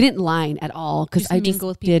 we didn't line at all because Just I just mingle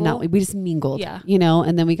with did not. people? We just mingled, Yeah. you know,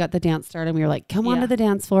 and then we got the dance started and we were like, come on Yeah. to the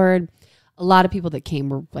dance floor. And a lot of people that came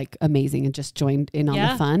were like amazing and just joined in on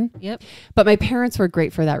Yeah. the fun. Yep. But my parents were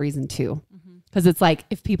great for that reason too. Because it's like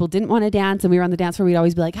if people didn't want to dance and we were on the dance floor, we'd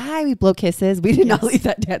always be like, hi, we blow kisses. We did not Yes. leave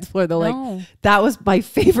that dance floor though. Like No. that was my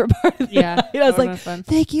favorite part of the Yeah. night. I was that like, fun.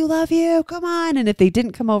 thank you, love you, come on. And if they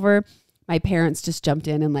didn't come over, my parents just jumped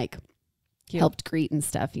in and like helped greet and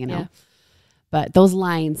stuff, you know. Yeah. But those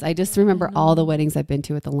lines, I just remember all the weddings I've been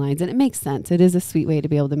to with the lines, and it makes sense. It is a sweet way to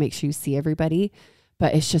be able to make sure you see everybody,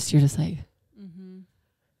 but it's just, you're just like,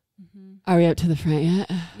 are we up to the front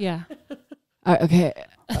yet? Yeah. Okay.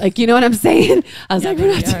 Like, you know what I'm saying? I was Yeah, like, but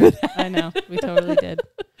we're we not are. doing that. I know. We totally did.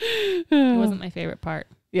 It wasn't my favorite part.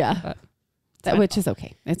 Yeah. But That, fine. which is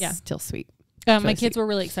okay. It's Yeah. still sweet. My Totally kids sweet. were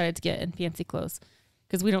really excited to get in fancy clothes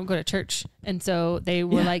because we don't go to church, and so they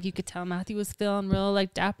were like, you could tell Matthew was feeling real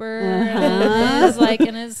like dapper, and his, like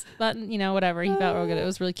in his button, you know, whatever. He felt real good. It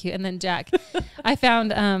was really cute. And then Jack, I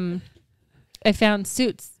found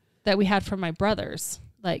suits that we had from my brothers.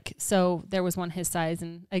 Like, so there was one his size,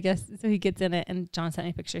 and I guess so he gets in it, and John sent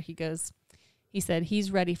me a picture. He said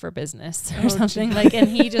he's ready for business or something. Like, and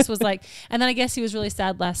he just was like, and then I guess he was really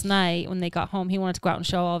sad last night when they got home. He wanted to go out and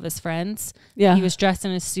show all of his friends. Yeah. He was dressed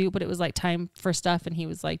in his suit, but it was like time for stuff, and he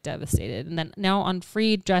was like devastated. And then now on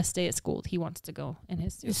free dress day at school, he wants to go in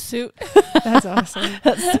his suit. That's awesome.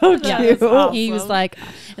 That's so Yeah, cute. awesome. He was like,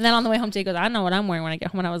 and then on the way home, Jay goes, I know what I'm wearing when I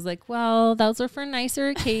get home. And I was like, well, those are for nicer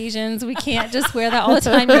occasions. We can't just wear that all the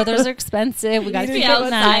time. You know, those are expensive. We got to Be be outside,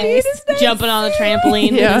 nice. jumping on the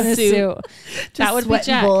trampoline Yeah. in In a a suit. suit. That would be sweating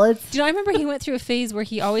Jack. bullets. Do you know, I remember he went through a phase where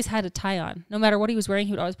he always had a tie on. No matter what he was wearing,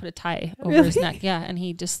 he would always put a tie over his neck. Yeah. And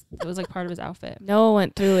it was like part of his outfit. Noah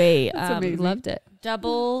went through a He loved it.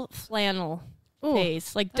 double flannel Ooh,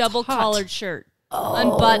 phase, like that's double hot. collared shirt,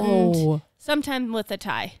 unbuttoned, Oh. sometime with a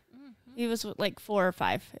tie. He was like 4 or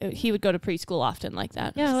 5. He would go to preschool often like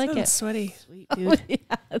that. Yeah, I like Sounds it. sweaty. Sweet dude.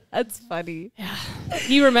 Yeah, that's funny.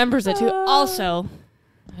 He remembers it too. Also,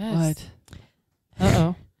 What?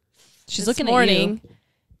 Uh-oh. She's this looking morning,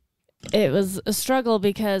 it was a struggle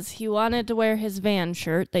because he wanted to wear his Van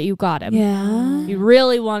shirt that you got him. Yeah. He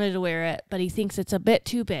really wanted to wear it, but he thinks it's a bit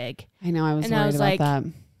too big. I know. I was And I worried was about like, that.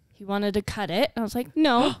 He wanted to cut it. I was like,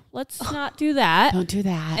 no, let's not do that. Don't do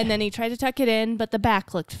that. And then he tried to tuck it in, but the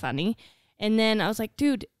back looked funny. And then I was like,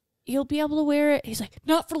 dude, you'll be able to wear it. He's like,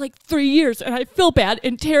 not for like 3 years. And I feel bad.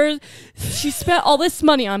 And Tara, she spent all this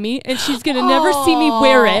money on me and she's going to never see me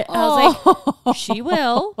wear it. And I was like, she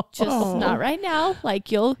will, just Oh. not right now.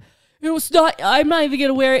 Like I'm not even going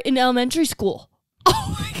to wear it in elementary school.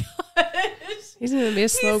 He's gonna be a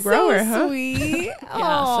slow grower, huh? Sweet.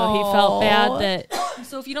 Yeah. So he felt bad that you.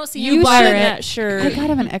 So if you don't see you you wear wear that it, shirt. I got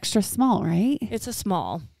him an extra small, right? It's a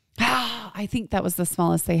small. I think that was the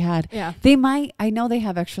smallest they had. Yeah. I know they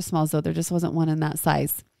have extra smalls though. There just wasn't one in that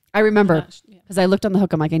size. I remember because I looked on the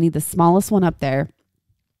hook. I'm like, I need the smallest one up there.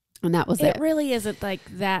 And that was It it. really isn't like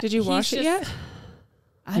that. Did you He's wash it just- yet?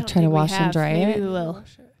 I I don't try to think we wash and have. dry Maybe it. we will.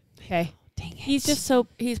 Okay. Dang it.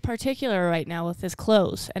 He's particular right now with his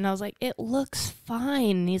clothes. And I was like, it looks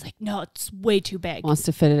fine. And he's like, no, it's way too big. wants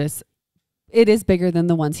to fit it as it is bigger than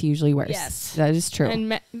the ones he usually wears. Yes. That is true.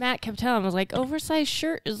 And Matt kept telling him, I was like, oversized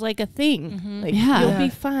shirt is like a thing. Mhm. Like, Yeah. you'll be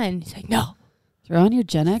fine. He's like, no. Throw on your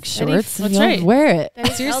Gen X And he- shorts and That's you'll right. wear it. Then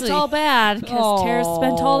he Seriously. felt all bad because Tara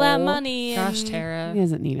spent all that Aw. money. gosh, and Tara. He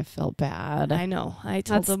doesn't need to feel bad. I know. I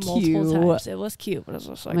told That's him multiple cute. times. It was cute, but I was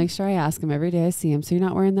just like, Make sure I ask him every day I see him. So you're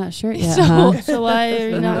not wearing that shirt yet, so, huh? so why are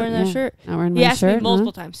you not wearing that Yeah. shirt? Not wearing He my asked shirt, me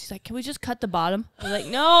multiple times. He's like, can we just cut the bottom? I was like,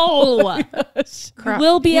 no. Crop-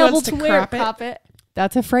 We'll be he able wants to wear crop it.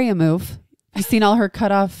 That's a Freya move. You seen all her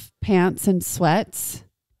cut off pants and sweats?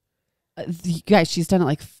 You guys, she's done it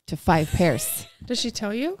like to 5 pairs. Does she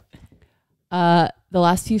tell you? The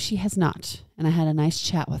last few she has not, and I had a nice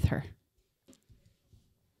chat with her.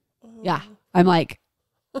 Yeah, I'm like,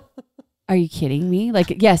 Are you kidding me?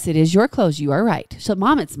 Like, yes, it is your clothes. You are right. So,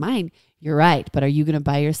 Mom, it's mine. You're right. But are you going to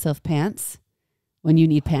buy yourself pants when you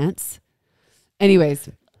need pants? Anyways,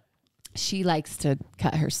 she likes to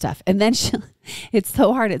cut her stuff. And then it's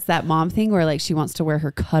so hard. It's that mom thing where like she wants to wear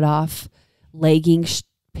her cut off legging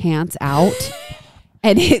pants out.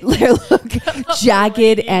 And it look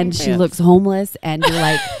jagged and she looks homeless. And you're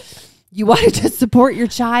like, you want to just support your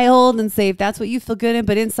child and say if that's what you feel good in.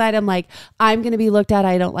 But inside I'm like, I'm going to be looked at.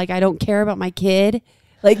 I don't care about my kid.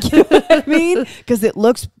 Like, you know what I mean? Because it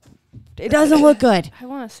doesn't look good. I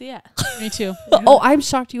want to see it. Me too. Oh, I'm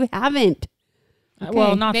shocked you haven't. Okay.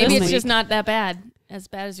 Well, not Maybe this it's week. just not that bad. As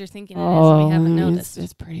bad as you're thinking it is. And we haven't noticed.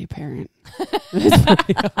 It's pretty apparent.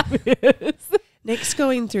 Nick's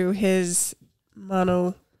going through his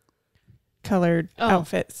mono colored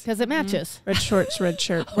outfits. Because it matches. Red shorts, red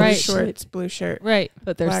shirt, blue Right. shorts, blue shirt. Right.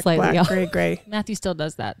 But they're Black, slightly black, off. gray, gray. Matthew still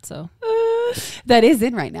does that. So That is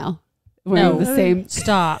in right now. Wearing No. the same.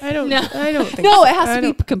 stop. I don't No. think No, so. it has I to be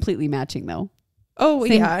don't- completely matching though. Oh,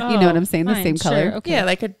 Same- yeah. You know what I'm saying? The Fine, same color. Sure, okay. Yeah,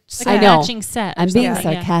 like a Like I a know. matching set. or I'm being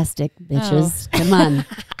something, yeah. sarcastic, bitches. Come on.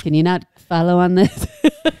 Can you not follow on this?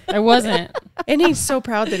 I wasn't. and he's so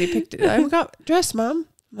proud that he picked it. I got dressed, Mom.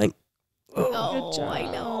 I'm like, Oh, good job.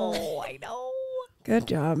 I know. Good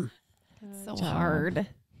job. It's so hard.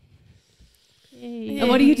 Yay. And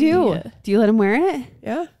what do you do? Do you let him wear it?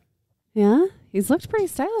 Yeah. Yeah. He's looked pretty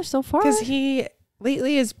stylish so far. Because he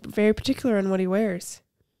lately is very particular on what he wears.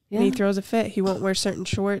 Yeah. When he throws a fit, he won't wear certain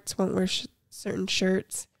shorts, won't wear certain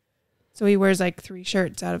shirts. So he wears like 3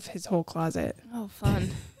 shirts out of his whole closet. Oh,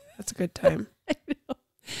 fun. That's a good time.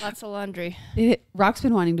 Lots of laundry. Rock's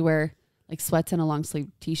been wanting to wear like sweats and a long sleeve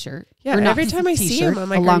t-shirt. Yeah, Or not every time I see t-shirt, him,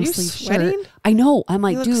 I'm a like, are long you sleeve sweating? I know. I'm He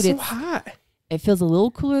like, looks dude, so it's hot. it feels a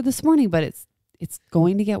little cooler this morning, but it's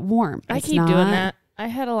going to get warm. I It's keep not- doing that. I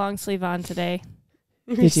had a long sleeve on today.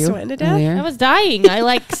 You're Did you? sweating to death? Earlier? I was dying. I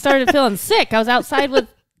like started feeling sick. I was outside with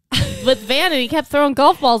Van and he kept throwing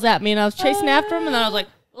golf balls at me and I was chasing after him and then I was like,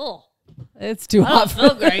 oh, It's too I don't hot.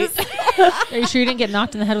 feel great. Are you sure you didn't get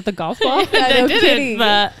knocked in the head with a golf ball? I no didn't, kidding.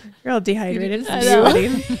 but You're all dehydrated from I know.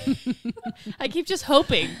 sweating. I keep just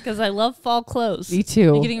hoping because I love fall clothes. Me too.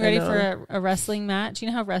 You're getting ready I for a wrestling match. You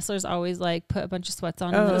know how wrestlers always like put a bunch of sweats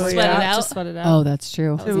on and Oh, then yeah. sweat it out. Just sweat it out. Oh, that's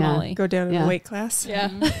true. That was Yeah. Molly. Go down in Yeah. the weight class. Yeah.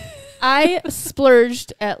 Mhm. I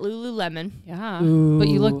splurged at Lululemon. Yeah. But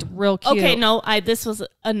you looked real cute. Okay, no, this was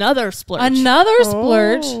another splurge. Another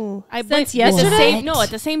splurge. Oh. I Since bought at the yesterday? same, no, at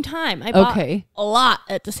the same time. I bought Okay. a lot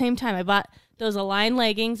at the same time. I bought those Align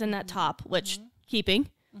leggings and that top, which keeping.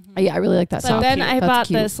 Yeah, I really like that But top. then I That's bought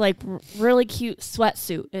cute. this like really cute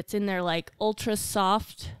sweatsuit. It's in there like ultra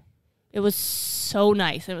soft. It was so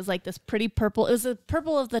nice. It was like this pretty purple. It was the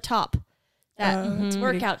purple of the top. That That's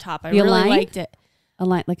workout top. I The really Align? liked it.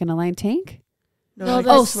 like an Align tank. No, No, like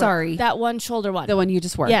the- Oh, sweat. sorry. That one shoulder one. The one you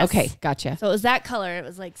just wore. Yes. Okay, gotcha. So it was that color. It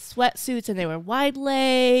was like sweatsuits and they were wide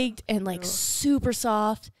legged and like super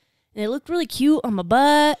soft. And it looked really cute on my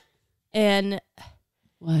butt. And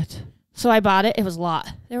What? so I bought it. It was a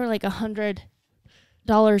lot. They were like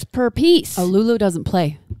 $100 per piece. Oh, Lulu doesn't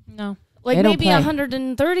play. No. like they don't maybe play.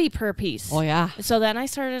 130 per piece. Oh yeah. So then I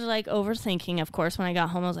started like overthinking. Of course, when I got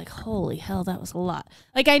home, I was like, "Holy hell, that was a lot."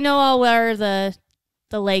 Like I know I'll wear the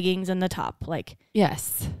leggings and the top, like,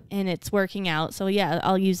 Yes. and it's working out. So yeah,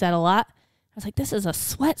 I'll use that a lot. I was like, "This is a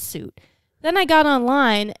sweatsuit." Then I got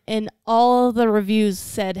online, and all of the reviews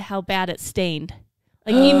said how bad it stained.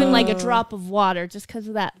 Like even like a drop of water, just because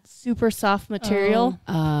of that super soft material.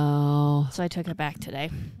 Oh. So I took it back today.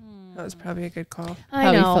 That was probably a good call. I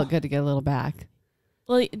Probably know. felt good to get a little back.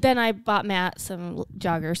 Well, then I bought Matt some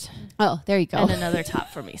joggers Oh, there you go. and another top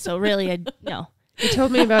for me. So really, no. He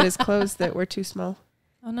told me about his clothes that were too small.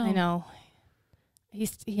 Oh no. I know. He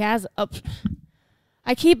has up.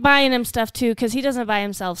 I keep buying him stuff too because he doesn't buy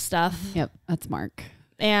himself stuff, Yep, that's Mark.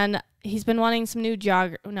 and he's been wanting some new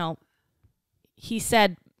jogger. No, he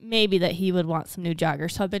said maybe that he would want some new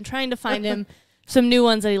joggers. So I've been trying to find him some new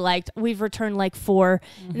ones that he liked. We've returned like 4,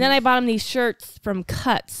 and then I bought him these shirts from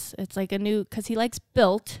Cuts. It's like a new because he likes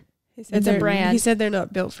Built. He said It's a they're- brand. He said they're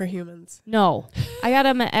not built for humans. No, I got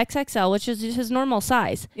him at XXL, which is his normal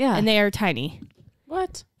size, Yeah. and they are tiny.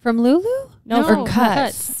 What? From Lulu? No, Or from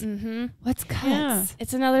Cuts? Mm-hmm. What's Cuts? Yeah.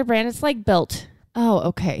 It's another brand. It's like Built. Oh,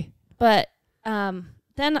 okay. But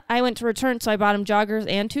then I went to return, so I bought him joggers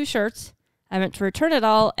and 2 shirts. I went to return it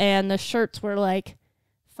all, and the shirts were like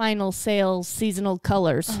final sales seasonal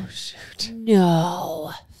colors. Oh, shoot.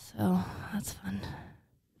 No. So that's fun.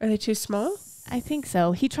 Are they too small? I think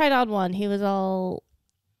so. He tried on one. He was all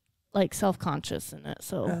like self-conscious in it.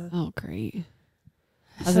 So Oh, great.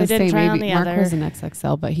 I was So I gonna didn't say try on maybe the Mark other. was an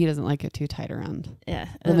XXL, but he doesn't like it too tight around Yeah,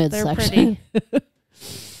 the they're midsection. pretty.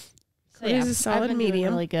 So It is a I've solid been doing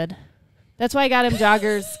medium. really good. That's why I got him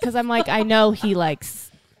joggers because I'm like, I know he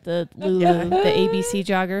likes the Lulu, Yeah. the ABC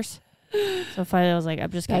joggers. So if I was like,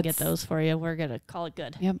 I'm just gonna get That's- those for you. We're gonna call it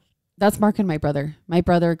good. That's Mark and my brother. My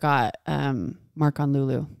brother got Mark on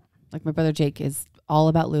Lulu. Like my brother Jake is all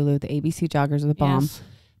about Lulu. The ABC joggers are the bomb. Yes.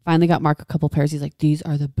 Finally got Mark a couple pairs. He's like, these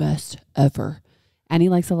are the best ever. And he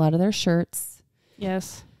likes a lot of their shirts.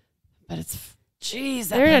 Yes. But it's, jeez,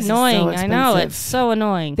 that They're place is so annoying. I know. expensive. It's so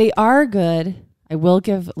annoying. They are good. I will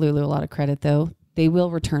give Lulu a lot of credit though. They will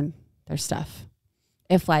return their stuff.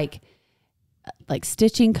 If like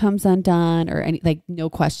stitching comes undone or any, like no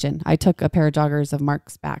question. I took a pair of joggers of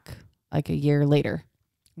Mark's back like a year later.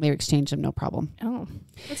 They exchanged them, no problem. Oh.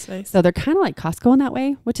 That's nice. So they're kind of like Costco in that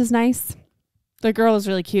way, which is nice. The girl was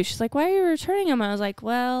really cute. She's like, why are you returning them? I was like,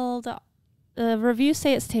 well, the reviews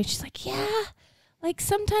say it stays. She's like, yeah, like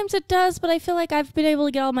sometimes it does, but I feel like I've been able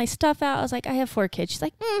to get all my stuff out. I was like, I have 4 kids. She's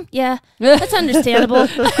like, yeah, that's understandable.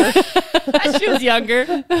 She was younger.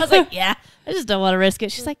 I was like, yeah, I just don't want to risk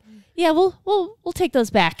it. She's like, yeah, we'll take those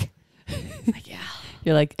back. Like, yeah.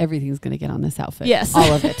 You're like, everything's going to get on this outfit. Yes.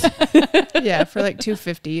 All of it. Yeah, for like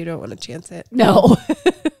 $250, you don't want to chance it. No.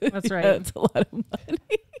 That's right. It's a lot of money.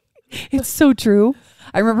 It's so true.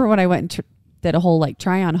 I remember when I went and did a whole like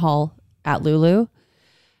try on haul at Lulu,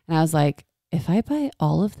 and I was like, if I buy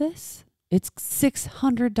all of this, it's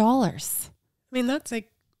 $600. I mean, that's like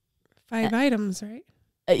 5 items, right?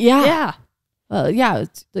 Yeah. Yeah. Well, yeah,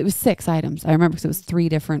 it was 6 items. I remember because it was 3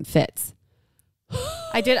 different fits.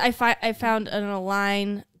 I found an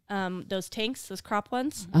Align, those tanks, those crop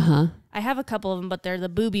ones. Uh-huh. I have a couple of them, but they're the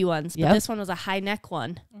booby ones. But Yep. this one was a high neck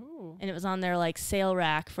one. Ooh. And it was on their like sale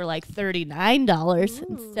rack for like $39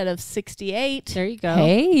 instead of $68. There you go.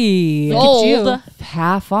 Hey. Look at you. Sold.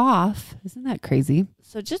 Half off. Isn't that crazy?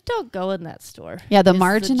 So just don't go in that store. Yeah, the is the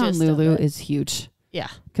margin on gist of Lulu it. is huge. Yeah.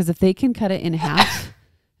 Because if they can cut it in half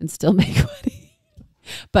and still make money,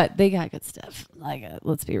 but they got good stuff. Like,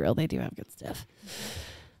 let's be real, they do have good stuff.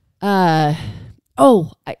 I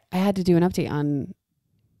had to do an update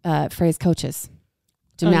on Freya's coaches,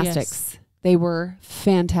 gymnastics. They were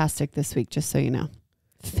fantastic this week. Just so you know,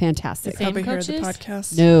 fantastic. Same Probably heard the coaches?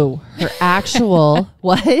 podcast. No, her actual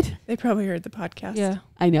what? They probably heard the podcast. Yeah.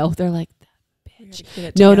 I know. They're like, We gotta get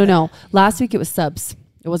it no. together. Last week it was subs.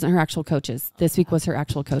 It wasn't her actual coaches. This week was her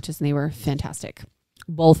actual coaches, and they were fantastic.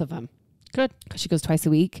 Both of them. Good. She goes twice a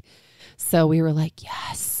week. So we were like,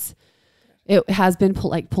 yes. It has been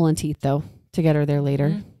pulling teeth, though, to get her there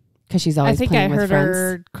later. Because she's I always think I playing with heard friends.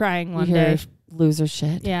 her crying one You hear day. her loser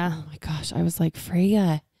shit. Yeah. Oh, my gosh. I was like,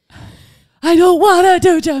 Freya, I don't want to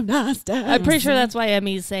do gymnastics. I'm pretty sure that's why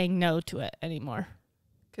Emmy's saying no to it anymore.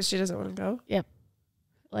 Because she doesn't want to go.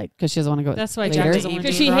 Like, Because she doesn't want to go That's why later. Jack doesn't want to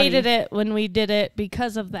because do she karate. hated it when we did it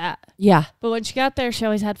because of that. Yeah. But when she got there, she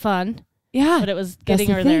always had fun. Yeah. But it was getting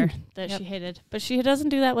the her there thing. that Yep. she hated. But she doesn't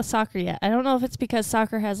do that with soccer yet. I don't know if it's because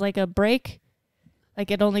soccer has like a break. Like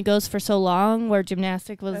it only goes for so long where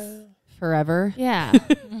gymnastic was, Forever. yeah,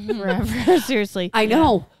 forever. Seriously. I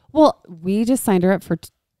know. Well, we just signed her up for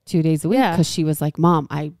 2 days a week Yeah. because she was like, Mom,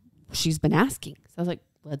 she's been asking. So I was like,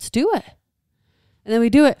 let's do it. And then we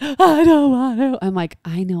do it. I don't want to. I'm like,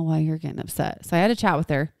 I know why you're getting upset. So I had to chat with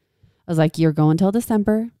her. I was like, you're going till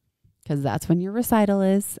December because that's when your recital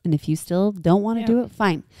is. And if you still don't want to Yeah. do it,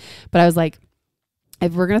 fine. But I was like,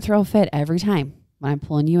 if we're going to throw a fit every time when I'm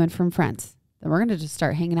pulling you in from friends, then we're going to just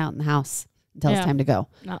start hanging out in the house until Yeah. it's time to go.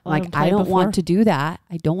 Not I'm let like, them play I don't before. want to do that.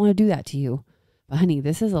 I don't want to do that to you. But honey,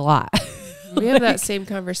 this is a lot. We have that same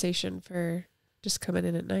conversation for just coming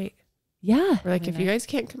in at night. Yeah. We're like, Every if you night. guys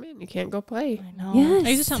can't come in, you can't go play. I know. Yes. I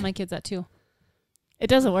used to tell my kids that too. It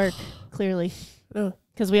doesn't work, clearly. No.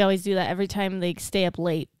 Because we always do that every time they stay up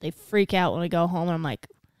late. They freak out when we go home. And I'm like,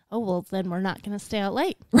 oh, well, then we're not going to stay out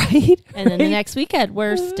late. Right? And then the next weekend,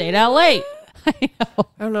 we're stayed out late. I know.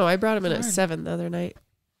 I don't know. I brought him in at Hard. 7 the other night.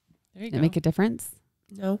 There you Did it go. make a difference?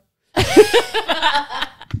 No.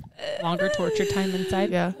 Longer torture time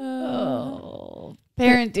inside. Yeah. Oh.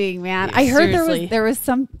 Parenting, man. Yeah, I heard seriously. there was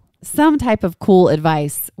some type of cool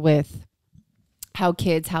advice with how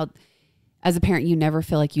as a parent you never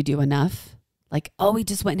feel like you do enough. Like, oh, we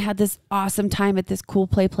just went and had this awesome time at this cool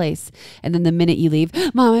play place. And then the minute you leave,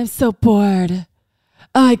 Mom, I'm so bored.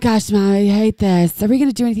 Oh my gosh, Mom, I hate this. Are we going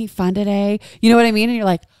to do anything fun today? You know what I mean? And you're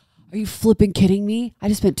like, are you flipping kidding me? I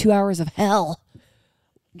just spent 2 hours of hell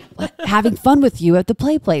having fun with you at the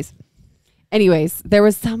play place. Anyways, there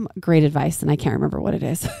was some great advice and I can't remember what it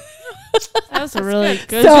is. That was a really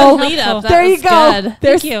good So, lead up. there you go. Good.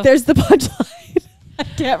 There's you. the punchline.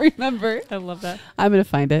 I can't remember. I love that. I'm gonna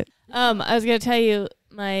find it. I was gonna tell you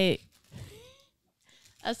I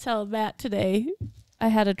was telling Matt today. I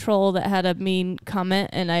had a troll that had a mean comment,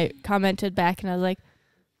 and I commented back, and I was like,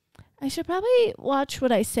 I should probably watch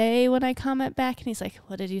what I say when I comment back. And he's like,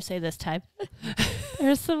 what did you say this time?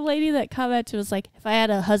 There's some lady that commented, was like, if I had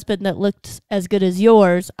a husband that looked as good as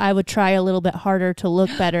yours, I would try a little bit harder to look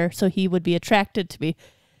better so he would be attracted to me.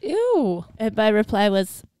 Ew. And my reply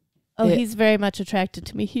was, oh, Yeah. he's very much attracted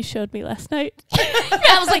to me. He showed me last night.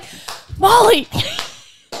 I was like, Molly.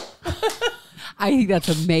 I think that's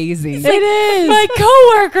amazing. It is. My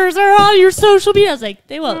coworkers are on your social media. I was like,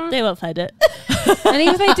 they won't find it. And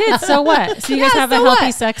even if they did, so what? So you guys have a so healthy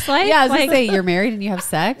what? sex life? Yeah, I was Like, gonna say you're married and you have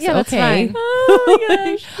sex. Yeah, that's okay. fine. Oh my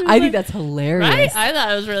gosh. I think that's hilarious. Right? I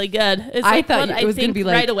thought it was really good. It's I like thought one it was gonna think be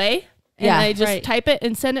like- right away. And Yeah. I just Right. type it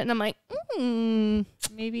and send it, and I'm like,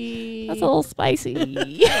 maybe that's a little spicy. I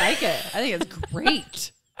like it. I think it's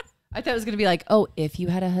great. I thought it was gonna be like, oh, if you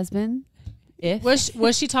had a husband, if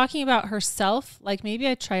Was she talking about herself? Like, maybe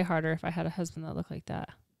I'd try harder if I had a husband that looked like that.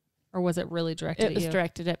 Or was it really directed It at was you?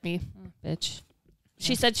 directed at me. Bitch.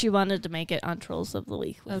 She said she wanted to make it on Trolls of the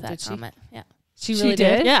Week with Oh, that did she? comment. Yeah. She She really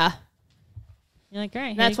did? did? Yeah. You're like, all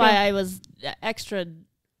right. That's why I was extra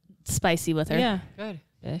spicy with her. Yeah. good.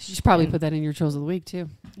 Bitch. You should probably put that in your trolls of the week too.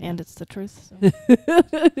 And it's the truth. So.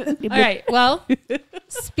 All right. Well,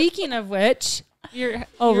 speaking of which, your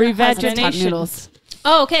Oh, your husband- Top revagination. noodles.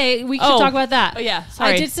 Oh, okay. We should Oh. talk about that. Oh, yeah.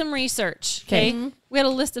 Sorry. I did some research. 'Kay. Okay. We had a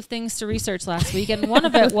list of things to research last week, and one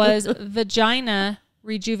of it was vagina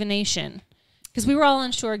rejuvenation, because we were all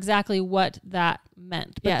unsure exactly what that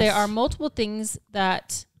meant. But there Yes. are multiple things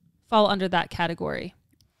that fall under that category.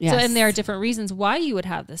 Yes. So, and there are different reasons why you would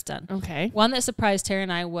have this done. Okay. One that surprised Tara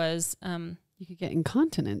and I was, You could get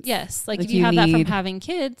incontinence. yes, like Like if you you have that from need- having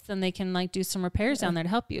kids, then they can like do some repairs down there to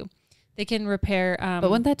help you. They can repair. But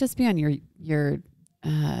wouldn't that just be on your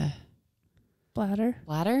Bladder.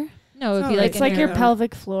 bladder? no, it would Oh, be right. like It's in like your your-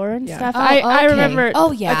 pelvic floor and Yeah. stuff. Oh, I okay. remember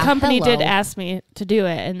Oh, yeah. a company did Hello. ask me to do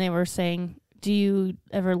it, and they were saying, do you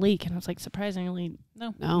ever leak? And I was like, surprisingly,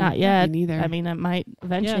 No, not yet. Me neither. I mean, it might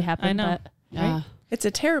eventually Yeah, happen. I know. But yeah, It's a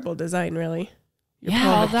terrible design, really. Your Yeah.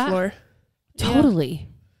 All pelvic that. floor. totally.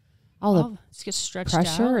 All the Oh, just get stretched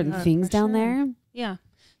pressure out. and things down pressure. there. Yeah.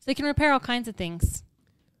 So they can repair all kinds of things.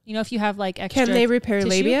 You know, if you have like extra. Can they repair tissue?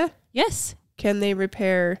 labia? Yes. Can they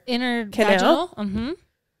repair? Inner Canal? vaginal.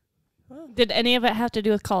 Mm-hmm. did any of it have to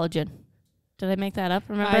do with collagen? Did I make that up?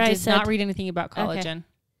 Remember, I did said not read anything about collagen.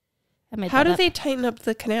 I made How that do up. they tighten up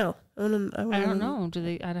the canal? I I don't know. Do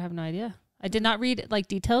they? I have no idea. I did not read like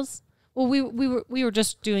details. Well, we were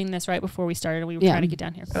just doing this right before we started, and we were Yeah. trying to get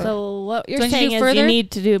down here. So what you're Do you want to saying do is further? you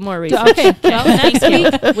need to do more research. Okay. Well, next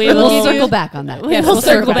week we We'll will circle back on that. We Yes, will we'll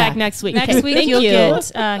circle circle back back. next week. Next week Thank you'll you.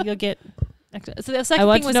 get. So the second I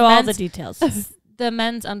want thing to was know all the men's, details. the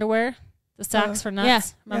men's underwear, the sacks for nuts. Yeah.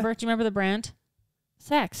 Remember? Do you remember the brand?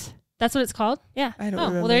 Sex. That's what it's called. Yeah, I don't Oh,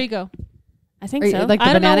 remember. well, there you go. I think Are you- so. like the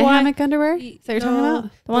I don't know banana why- hammock underwear? Is that what you're talking No.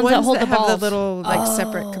 about? the ones that hold the have balls. the little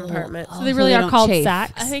separate compartments. So they really they are don't called chafe.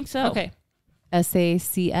 sacks. I think so. Okay.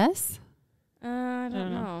 SACS. I don't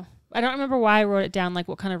don't know. know. I don't remember why I wrote it down, like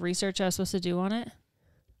what kind of research I was supposed to do on it.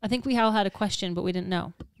 I think we all had a question, but we didn't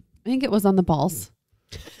know. I think it was on the balls.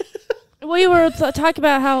 We were talking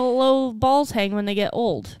about how low balls hang when they get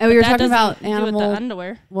old. And we But were that talking about doesn't do with animal. the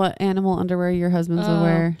underwear. What animal underwear your husbands will Oh,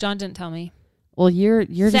 wear? John didn't tell me. Well, you're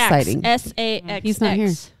Sax, deciding. SAX. He's not here.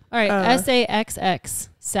 All right, Uh. SAXX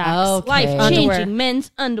sacks. Okay. Life-changing Underwear.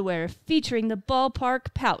 men's underwear featuring the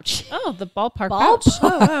ballpark pouch. Oh, the ballpark Ballpark. pouch.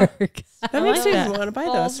 Oh, wow. That That makes like me that. want to buy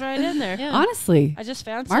Balls those. right in there. Yeah. Honestly, I just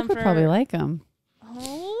found Mark some would for... probably like them.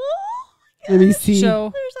 Oh, Let me see.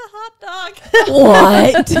 So there's a hot dog.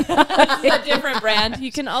 What? It's a different brand.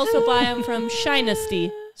 You can also buy them from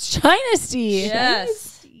Shinesty. Shinesty.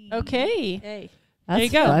 Yes. Okay. Hey. That's you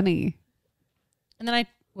go. funny. And then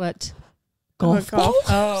what? Golf golf.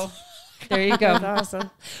 Oh, there you go. That's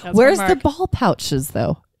awesome. That's Where's for the Mark. ball pouches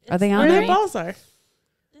though? Are they on Where there? the balls are.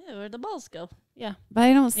 Yeah, where the balls go. But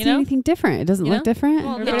I don't see know? anything different. It doesn't You look know? different.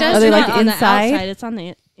 Well, It no, does it's Are they not like on the inside? outside. It's on the...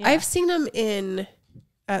 Yeah. I've seen them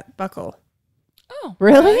at Buckle. Oh,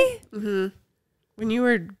 Really? hmm When you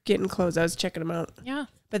were getting clothes, I was checking them out. yeah.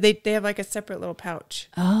 But they have like a separate little pouch,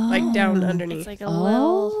 Oh. like down underneath. It's like a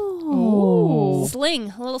little Oh.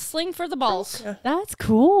 sling. A little sling for the balls. That's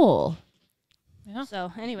cool. Yeah.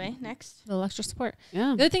 So, anyway, next. The extra support.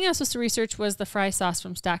 Yeah. The other thing I was supposed to research was the fry sauce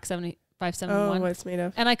from Stack Oh, 7571. what it's made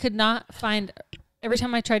of. And I could not find. Every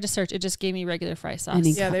time I tried to search, it just gave me regular fry sauce.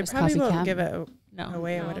 Any Yeah, they Coffee probably won't Cab? give it No.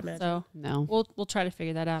 away, I would imagine. So No. we'll try to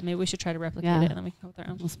figure that out. Maybe we should try to replicate Yeah. it, and then we can go with our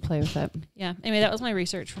own. Let's play with it. Yeah. Anyway, that was my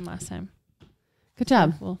research from last time. Good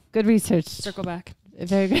job. We'll Good research. circle back.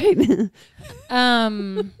 Very great.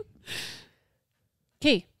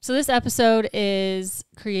 Okay, so this episode is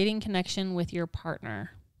creating connection with your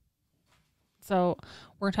partner. So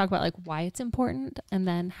we're going to talk about like why it's important and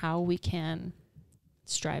then how we can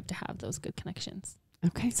strive to have those good connections.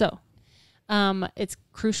 Okay. So it's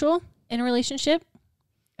crucial in a relationship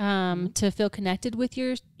to feel connected with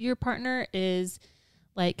your partner is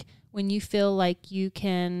like when you feel like you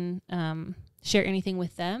can share anything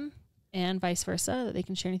with them and vice versa, that they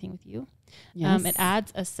can share anything with you. Yes. It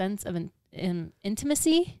adds a sense of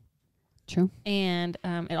intimacy. True. And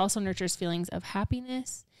it also nurtures feelings of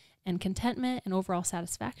happiness and contentment and overall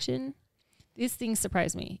satisfaction. These things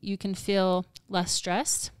surprise me. You can feel less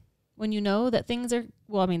stressed when you know that things are,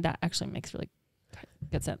 well, I mean, that actually makes really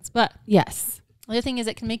good sense. But Yes. the other thing is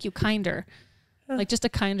it can make you kinder, like just a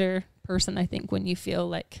kinder person, I think, when you feel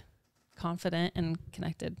like confident and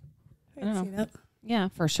connected. I can see that. Yeah.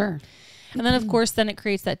 For sure. And then, of course, then it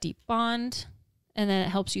creates that deep bond. And then it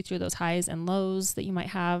helps you through those highs and lows that you might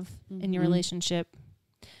have in your Mhm. relationship.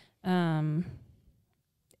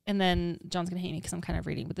 And then John's going to hate me because I'm kind of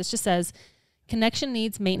reading. But this just says, connection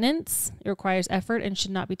needs maintenance. It requires effort and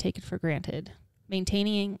should not be taken for granted.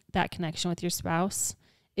 Maintaining that connection with your spouse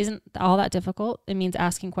isn't all that difficult. It means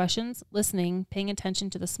asking questions, listening, paying attention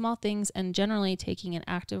to the small things, and generally taking an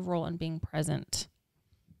active role in being present.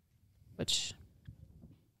 Which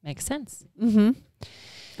makes sense. Mm-hmm.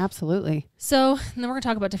 Absolutely. So then we're going to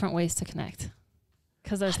talk about different ways to connect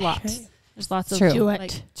because there's lots. Okay. There's lots of True. Do it.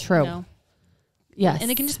 like, True. you know, Yes. and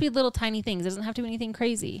it can just be little tiny things. It doesn't have to be anything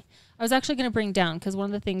crazy. I was actually going to bring down because one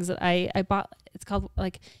of the things that I bought, it's called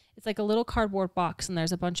like, it's like a little cardboard box and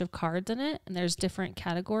there's a bunch of cards in it and there's different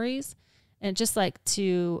categories and just like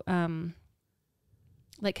to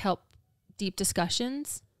like help deep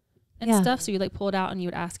discussions and Yeah. stuff. So you like pull it out and you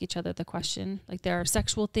would ask each other the question. Like there are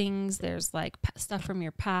sexual things, there's like stuff from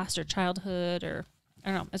your past or childhood or I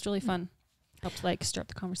don't know. It's really fun. Helps like start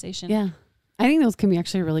the conversation. Yeah. I think those can be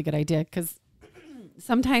actually a really good idea because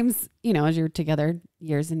sometimes, you know, as you're together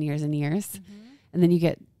years and years and years, and then you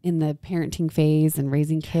get in the parenting phase and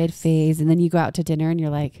raising kid phase, and then you go out to dinner and you're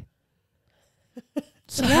like,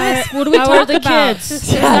 So Yes. What do we how talk are the about?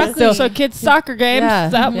 kids? Yeah, Exactly. so- So kids soccer games. Yeah,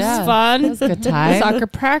 That was yeah. fun. that was a good time. Soccer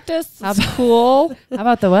practice. How That's cool. How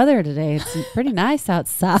about the weather today? It's pretty nice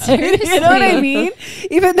outside. Seriously. You know what I mean?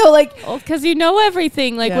 Even though like, Because you know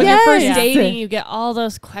everything. Like Yeah. when you're first Yes. dating, you get all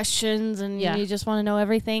those questions and Yeah. you just want to know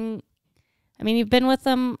everything. I mean, you've been with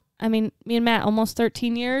them. I mean, me and Matt almost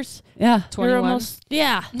 13 years. yeah, You're 21. almost,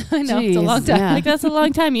 yeah. I know. It's a Jeez, long time. yeah. Like that's a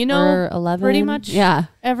long time. You know or 11, pretty much yeah,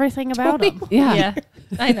 everything about them. yeah, Yeah.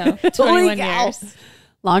 I know. Holy 21 cow. years.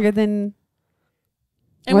 longer than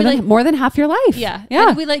And we like, more than half your life. yeah. yeah.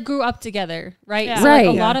 And we like grew up together, right? Yeah. So like, Right.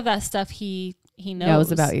 a lot of that stuff he knows.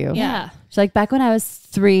 Knows about you. Yeah. She's like, back when I was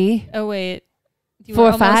 3, Oh wait. You 4,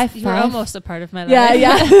 were almost, 5, You were 5. almost a part of my life. Yeah,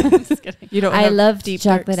 yeah. I'm just kidding. You don't I have loved deep,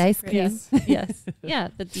 chocolate dark ice cream. Yes. Yes. Yeah.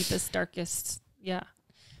 The deepest, darkest. Yeah.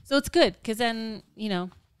 So it's good because then, you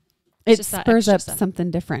know, It just that spurs extra up stuff.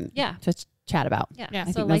 something different Yeah. to chat about. Yeah. Yeah.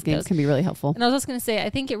 I So think like those games those. can be really helpful. And I was just going to say,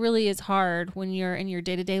 I think it really is hard when you're in your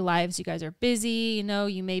day-to-day lives. You guys are busy, you know,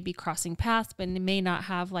 you may be crossing paths, but you may not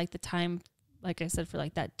have like the time, like I said, for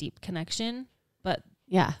like that deep connection. But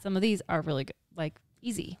Yeah. some of these are really good, like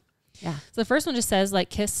easy. Yeah. So the first one just says like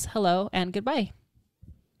kiss, hello, and goodbye.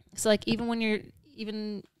 So like even when you're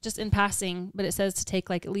even just in passing, but it says to take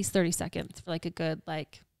like at least 30 seconds for like a good,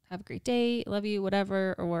 like, have a great day, love you,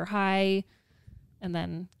 whatever, or hi, and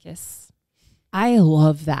then kiss. I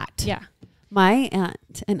love that. Yeah. My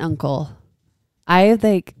aunt and uncle, I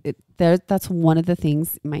like that's one of the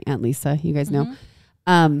things my Aunt Lisa, you guys know,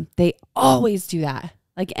 Mhm. they always do that.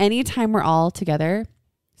 Like anytime we're all together,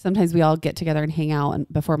 sometimes we all get together and hang out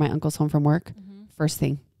and before my uncle's home from work, Mhm. first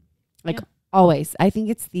thing. Like Yeah. always. I think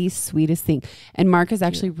it's the sweetest thing. And Mark is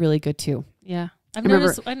actually really good too. Yeah. I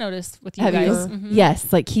remember- I noticed with you Have you? guys. Mhm.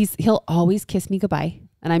 Yes. Like he'll always kiss me goodbye.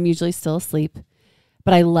 And I'm usually still asleep.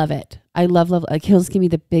 But I love it. I love, like he'll just give me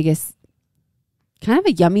the biggest kind of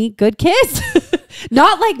a yummy, good kiss.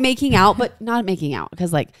 Not like making out, but not making out.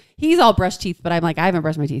 Because like he's all brushed teeth, but I'm like, I haven't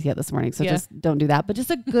brushed my teeth yet this morning. So Yeah. just don't do that. But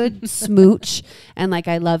just a good smooch and like,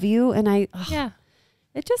 I love you. And Yeah.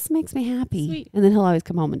 it just makes me happy. Sweet. And then he'll always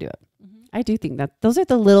come home and do it. Mhm. I do think that those are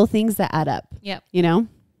the little things that add up, Yep. you know?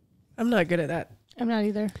 I'm not good at that. I'm not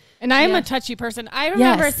either. And I am Yeah. a touchy person. I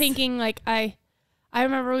remember Yes. thinking like I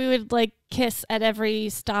remember we would like kiss at every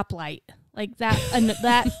stoplight. Like that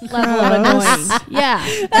that level of annoying. Yeah.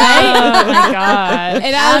 Oh my God.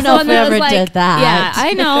 And I I was don't the know one if we that ever was like, did that.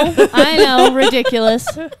 yeah, I know, ridiculous.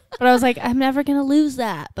 But I was like, I'm never gonna lose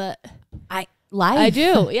that. But life. I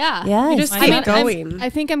do. Yeah. Yes. You just I keep mean, going. I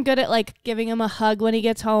think I'm good at like giving him a hug when he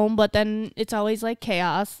gets home, but then it's always like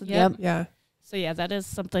chaos. Yep. yeah. So yeah, that is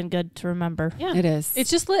something good to remember. Yeah. It is. It's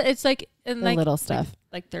just it's like in the like little stuff.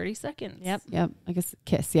 like 30 seconds. Yep. Yep. I guess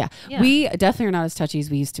kiss. Yeah. Yeah. We definitely are not as touchy as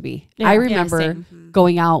we used to be. Yeah. I Yeah, remember same.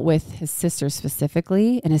 going out with his sister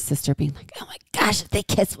specifically, and his sister being like, "Oh my gosh, if they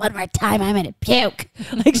kiss one more time, I'm gonna puke."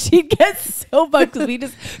 Like she'd get so bugged because we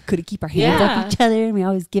just couldn't keep our hands Yeah. off each other, and we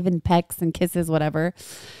always giving pecks and kisses, whatever.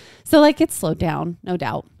 So like it's slowed down, no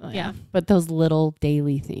doubt. Yeah. But those little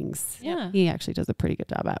daily things, Yeah. he actually does a pretty good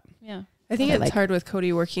job at. Yeah. I think Okay, it's like- hard with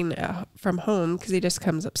Cody working from home because he just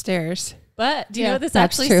comes upstairs. But do you Yeah, know what this that's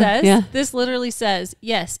actually true. says? Yeah. This literally says,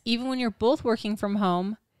 yes, even when you're both working from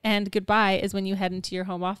home, and goodbye is when you head into your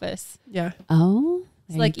home office. Yeah. Oh,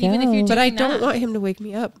 It's like, even if you're But I doing don't that. want him to wake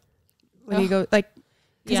me up when he Oh. goes, like,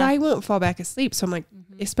 because Yeah. I won't fall back asleep. So I'm like,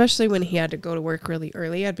 Mhm. especially when he had to go to work really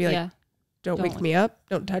early, I'd be like, yeah. don't Don't wake wake- me up.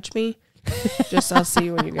 Don't touch me. Just I'll see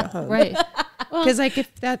you when you get home. Right. Because like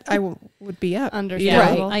if that, I would be up.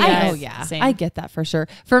 Understandable. Right. I, Yeah, oh yeah, same. I get that for sure.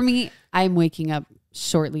 For me, I'm waking up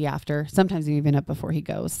shortly after. Sometimes even up before he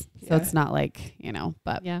goes. So Yeah. it's not like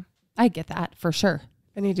but Yeah. I get that for sure.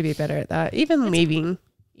 I need to be better at that. Even leaving,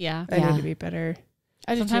 Yeah. I Yeah. need to be better.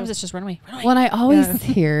 I do Sometimes too. it's just run away. Run away. When I always Yeah.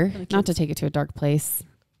 hear, The not to kids. take it to a dark place,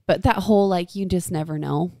 but that whole like you just never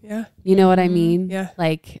know. Yeah. You know what I Mhm. mean? Yeah.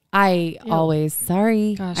 Like I Yeah. always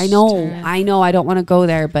sorry. Gosh, I know, Tara. I know. I don't want to go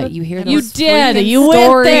there, but you hear You those did. freaking You went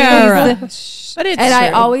stories. there. But it's And I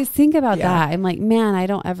true. always think about Yeah. that. I'm like, man, I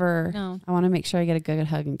don't ever. No. I want to make sure I get a good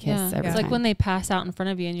hug and kiss Yeah. every It's time. like when they pass out in front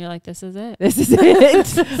of you and you're like, this is it. This is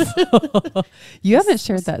it. You haven't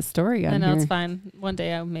shared that story on I know here. it's fine. One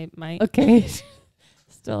day I might. Okay.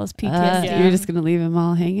 Still has PTSD. Yeah. You're just gonna leave him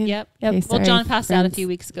all hanging. Yep. Okay, Well, sorry, John passed out a friends. few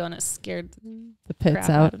weeks ago and it scared The pits crap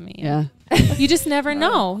out. out of me. Yeah. You just never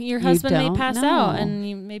know. Your You husband may don't pass know. out and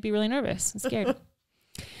you may be really nervous and scared.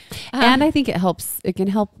 And I think it helps. It can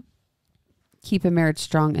help keep a marriage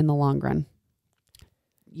strong in the long run.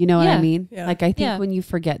 You know what I Yeah. mean? Yeah. Like I think Yeah. when you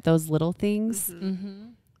forget those little things, Mm-hmm.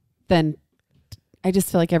 then I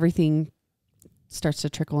just feel like everything starts to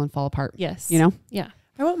trickle and fall apart. Yes. You know?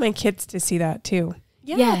 I want my kids to see that too.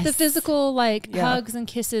 Yeah. Yes. The physical like Yeah. hugs and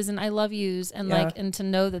kisses and I love yous and Yeah. like and to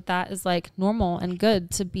know that that is like normal and good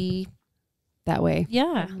to be. That way.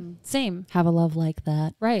 Yeah. Same. Have a love like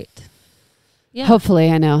that. Right. Yeah. Hopefully,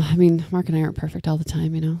 I know. I mean, Mark and I aren't perfect all the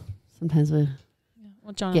time, you know. Sometimes we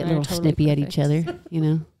Well, John get a and I are little totally snippy at each perfect. other, you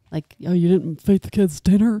know. Like, oh, you didn't feed the kids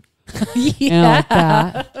dinner. Yeah. You know, like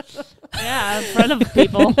that. Yeah, in front of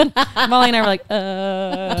people. Molly and I were like,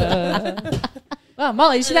 wow,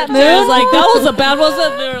 Molly, you see that I moon? was like, that was a bad one.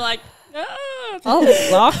 And we were like, oh,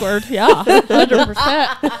 it's awkward. Yeah,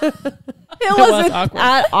 100%. It was wasn't awkward.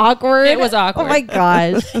 that awkward. It was awkward. Oh my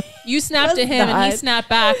gosh. You snapped at him and he not. snapped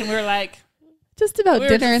back, and we were like, Just about We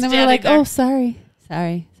were dinner, and just then we were like, standing there. oh, sorry.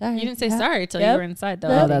 Sorry. you didn't say Yeah. sorry till you Yep. were inside,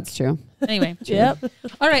 though. Oh, that's true. Anyway. Yep.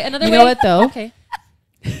 All right, another You way. know what, though? Okay.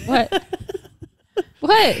 What?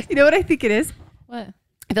 What? You know what I think it is? What?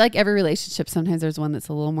 I feel like every relationship, sometimes there's one that's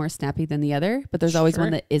a little more snappy than the other, but there's always Sure.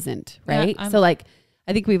 one that isn't, Yeah, right? I'm- So, like,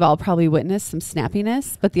 I think we've all probably witnessed some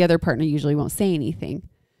snappiness, but the other partner usually won't say anything.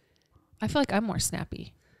 I feel like I'm more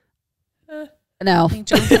snappy. No. I think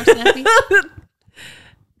John's more snappy.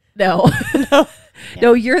 No.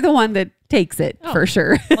 No, you're the one that takes it Oh. for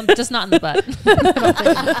sure. Well, just not in the butt.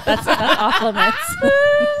 that's off limits.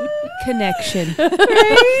 Connection.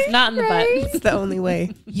 Not in the butt. It's the only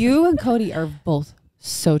way. You and Cody are both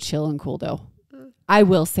so chill and cool, though. I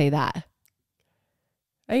will say that.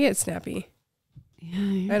 I get snappy. Yeah,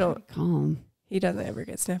 you're I don't- calm. He doesn't ever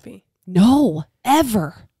get snappy. No,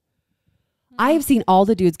 ever. I have seen all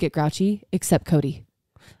the dudes get grouchy except Cody.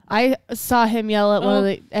 I saw him yell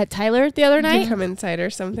at at Tyler the other You night. come inside or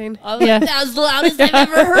something. Yeah. That was the loudest I've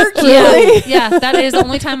ever heard you. Yeah, yeah. That is the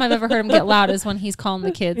only time I've ever heard him get loud is when he's calling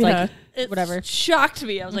the kids. Yeah. Like, It whatever. shocked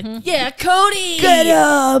me. I was Mhm. like, yeah, Cody. Get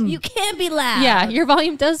him. You can't be loud. Yeah, your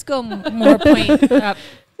volume does go more point up.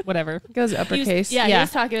 Whatever. It goes uppercase. Yeah, Yeah. he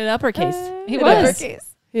was talking in uppercase. He In was.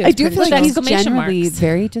 uppercase. He I was do pretty feel like chill. he's Exclamation generally marks.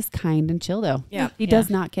 very just kind and chill, though. Yeah. He Yeah. does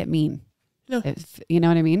not get mean. No. If, you know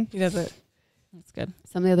what I mean? He doesn't. That's good.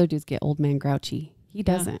 Some of the other dudes get old man grouchy. He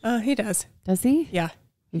doesn't. He does. Does he? Yeah.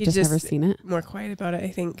 You've He just never just- seen it. More quiet about it, I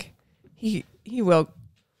think. He will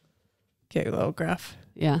get a little gruff.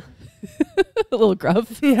 Yeah. A little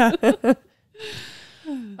gruff. Yeah.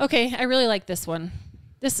 Okay, I really like this one.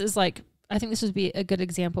 This is like I think this would be a good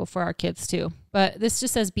example for our kids too. But this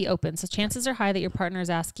just says be open. So chances are high that your partner is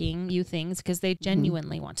asking you things because they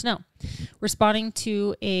genuinely want to know. Responding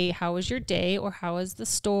to a how was your day, or how was the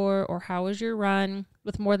store, or how was your run,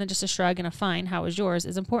 with more than just a shrug and a fine, how was yours,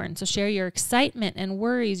 is important. So share your excitement and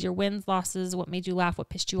worries, your wins, losses, what made you laugh, what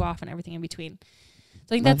pissed you off, and everything in between.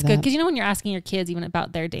 So I think that's good, because you know when you're asking your kids even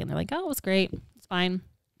about their day and they're like, oh, it was great, it's fine.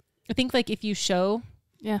 I think like if you show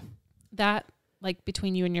that like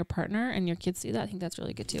between you and your partner and your kids see that, I think that's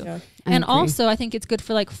really good too. Yeah. And also I think it's good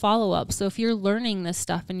for like follow up. So if you're learning this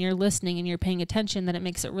stuff and you're listening and you're paying attention, then it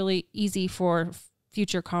makes it really easy for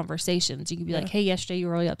future conversations. You can be like, hey, yesterday you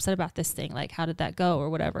were really upset about this thing. Like, how did that go, or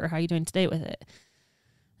whatever? How are you doing today with it?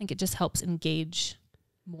 I think it just helps engage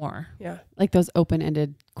more. Yeah. Like those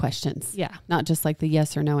open-ended questions. Yeah. Not just like the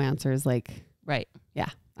yes or no answers. Like, Right. yeah,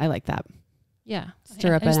 I like that. Yeah.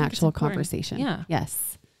 Stir up I just an think it's actual important. conversation. Yeah.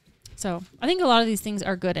 Yes. So I think a lot of these things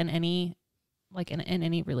are good in any, like in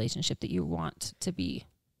any relationship that you want to be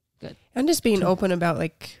good. And just being open about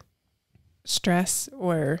like stress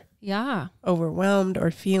or Yeah. overwhelmed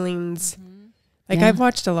or feelings. Like Yeah. I've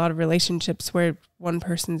watched a lot of relationships where one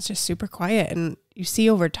person's just super quiet, and you see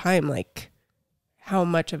over time like how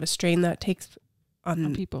much of a strain that takes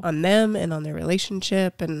on people. on them and on their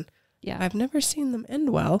relationship. And Yeah. I've never seen them end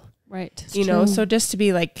well, Right. you know? true. So just to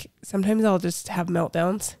be like, sometimes I'll just have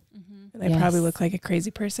meltdowns and I probably Yes. look like a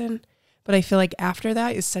crazy person, but I feel like after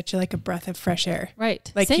that is such like a breath of fresh air.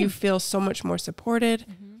 Right. Like Same. you feel so much more supported.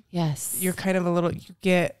 Yes. You're kind of you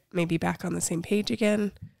get maybe back on the same page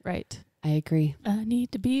again. Right. I agree. I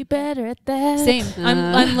need to be better at that. Same.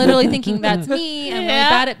 I'm literally thinking that's me. I'm really Yeah.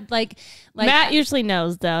 bad at like Matt usually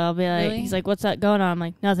knows though. I'll be like, Really? he's like, what's that going on? I'm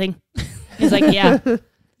like, nothing. He's like, yeah,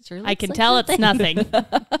 Sure I looks can like tell it's nothing.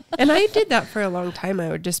 And I did that for a long time. I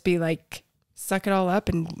would just be like, suck it all up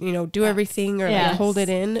and, you know, do everything or Yes. like hold it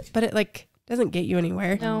in. But it like doesn't get you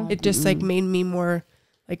anywhere. No. It just like made me more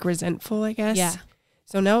like resentful, I guess. Yeah.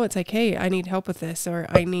 So now it's like, hey, I need help with this, or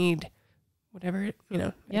I need whatever, you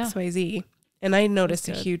know, Yeah. XYZ. And I noticed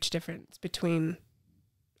a good. huge difference between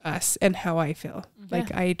us and how I feel.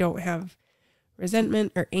 Like I don't have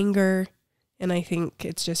resentment or anger. And I think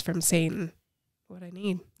it's just from saying what I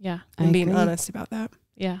need Yeah. and I being agree. honest about that.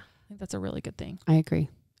 Yeah. I think that's a really good thing. I agree.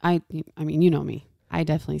 I mean, you know me. I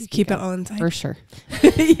definitely You speak keep it up. all inside. For sure.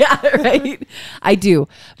 Yeah, right. I do.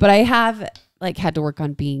 But I have like had to work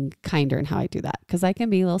on being kinder in how I do that, because I can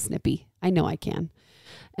be a little snippy. I know I can.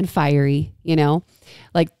 And fiery, you know,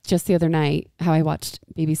 like just the other night, how I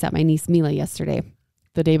babysat my niece Mila yesterday.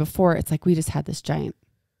 The day before, it's like we just had this giant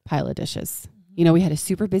pile of dishes. You know, we had a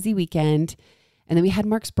super busy weekend, and then we had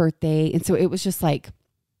Mark's birthday. And so it was just like,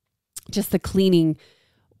 just the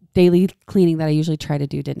daily cleaning that I usually try to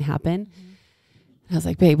do didn't happen. I was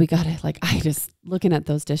like, babe, we got it. Like, looking at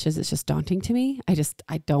those dishes, it's just daunting to me.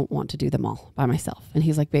 I don't want to do them all by myself. And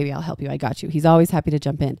he's like, baby, I'll help you. I got you. He's always happy to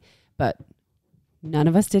jump in. But none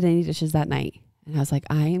of us did any dishes that night. And I was like,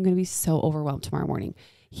 I am going to be so overwhelmed tomorrow morning.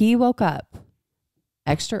 He woke up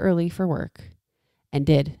extra early for work and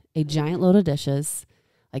did a giant load of dishes,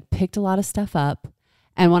 like picked a lot of stuff up.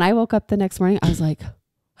 And when I woke up the next morning, I was like,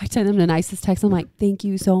 I sent him the nicest text. I'm like, thank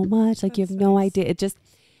you so much. Like, you have no idea.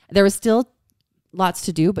 There was still lots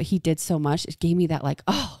to do, but he did so much. It gave me that like,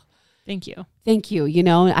 oh, Thank you. thank you. You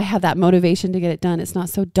know, I have that motivation to get it done. It's not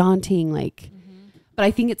so daunting. Like, but I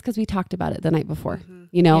think it's because we talked about it the night before,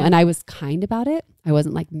 you know, Yeah. and I was kind about it. I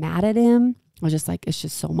wasn't like mad at him. I was just like, it's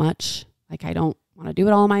just so much. Like, I don't want to do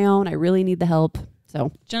it all on my own. I really need the help.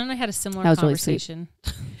 So Jen and I had a similar That was really sweet. conversation.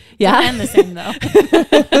 yeah. And the same though.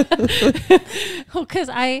 Because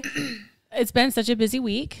it's been such a busy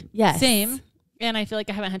week. Yes. Same. And I feel like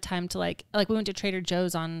I haven't had time to like we went to Trader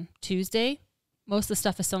Joe's on Tuesday. Most of the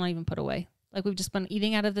stuff is still not even put away. Like we've just been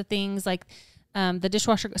eating out of the things, like the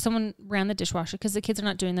dishwasher. Someone ran the dishwasher because the kids are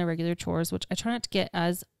not doing their regular chores, which I try not to get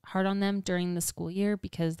as hard on them during the school year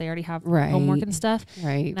because they already have homework Right. and stuff.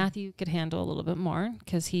 Right. Matthew could handle a little bit more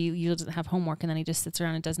because he usually doesn't have homework and then he just sits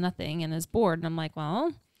around and does nothing and is bored. And I'm like,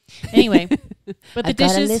 well, anyway, but the I've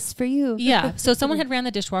got a dishes. list for you. Yeah. So someone had ran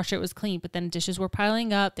the dishwasher. It was clean, but then dishes were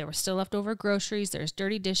piling up. There were still leftover groceries. There's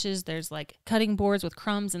dirty dishes. There's like cutting boards with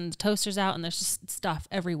crumbs and toasters out, and there's just stuff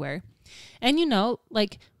everywhere. And you know,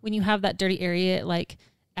 like when you have that dirty area, it like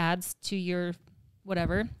adds to your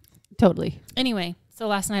whatever. Totally. Anyway, so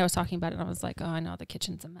last night I was talking about it and I was like, oh, I know the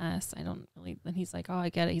kitchen's a mess. I don't really, and he's like, oh, I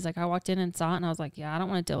get it. He's like, I walked in and saw it and I was like, yeah, I don't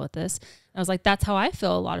want to deal with this. And I was like, that's how I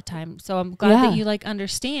feel a lot of times. So I'm glad that you like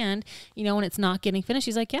understand, you know, when it's not getting finished.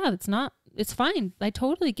 He's like, yeah, it's fine. I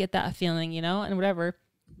totally get that feeling, you know, and whatever.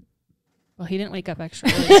 Well, he didn't wake up extra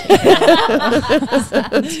early.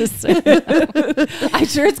 Just saying. I'm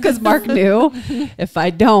sure it's because Mark knew if I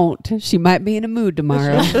don't, she might be in a mood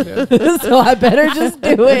tomorrow. So I better just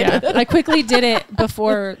do it. Yeah, I quickly did it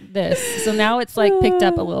before this. So now it's like picked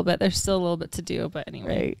up a little bit. There's still a little bit to do, but anyway.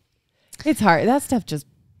 Right. It's hard. That stuff just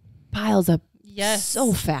piles up Yes.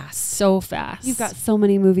 so fast. So fast. You've got so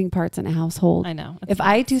many moving parts in a household. I know. If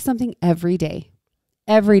I do something every day,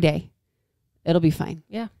 it'll be fine.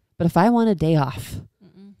 Yeah. But if I want a day off,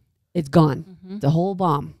 it's gone. Mm-hmm. The whole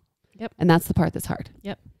bomb. Yep. And that's the part that's hard.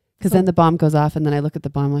 Yep. Because then the bomb goes off and then I look at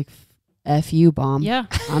the bomb like, F you, bomb. Yeah.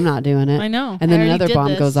 I'm not doing it. I know. And then I already another did bomb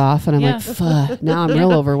this. goes off and I'm Yeah. like, fuck. Now I'm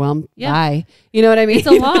real overwhelmed. Yeah. Bye. You know what I mean? It's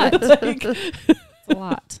a lot. Like- It's a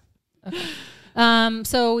lot. Okay.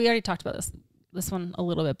 So we already talked about this one a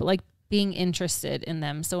little bit, but like being interested in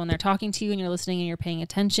them. So when they're talking to you and you're listening and you're paying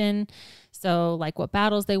attention. So like what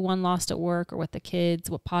battles they won, lost at work or with the kids,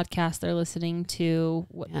 what podcasts they're listening to,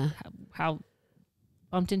 what how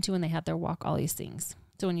bumped into when they had their walk, all these things.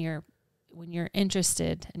 So when you're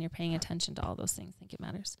interested and you're paying attention to all those things, I think it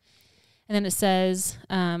matters. And then it says,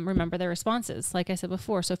 remember their responses, like I said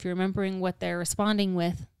before. So if you're remembering what they're responding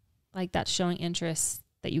with, like that's showing interest,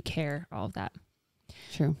 that you care, all of that.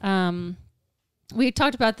 True. We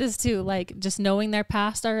talked about this too, like just knowing their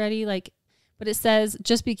past already, like, but it says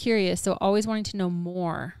just be curious. So always wanting to know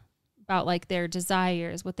more about like their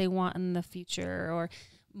desires, what they want in the future, or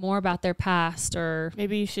more about their past, or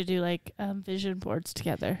Maybe you should do like vision boards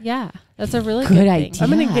together. yeah, that's a really Good good idea. thing. I'm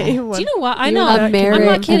gonna get you one. Do you know what? I You know. know A that marriage, I'm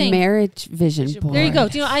not kidding. A marriage vision board. There you go.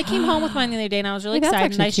 Do you know, I came home with mine the other day and I was really Hey, that's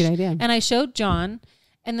excited. actually a cute idea. And I showed John.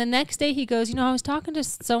 And the next day he goes, I was talking to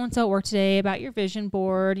so-and-so at work today about your vision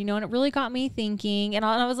board, and it really got me thinking. And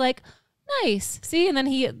I was like, nice. See? And then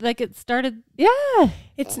it started. Yeah.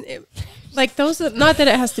 It's like those. Not that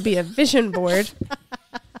it has to be a vision board.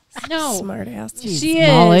 No. Smart ass. She is.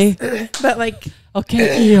 Molly. But like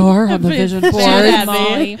Okay, ER on the vision board. Mad at me.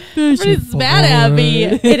 Molly. Everybody's mad at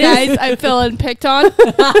me. Guys, I'm feeling picked on.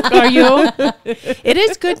 Are you? it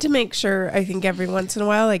is good to make sure. I think every once in a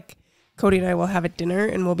while, like Cody and I will have a dinner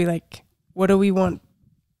and we'll be like, what do we want?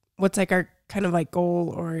 What's like our kind of like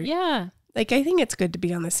goal or Yeah. like, I think it's good to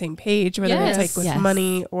be on the same page, whether it's like with Yes.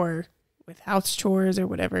 money or with house chores or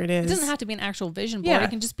whatever it is. It doesn't have to be an actual vision board. Yeah. It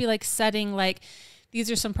can just be like setting like, these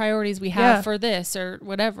are some priorities we have Yeah. for this or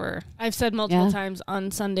whatever. I've said multiple Yeah. times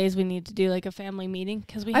on Sundays we need to do like a family meeting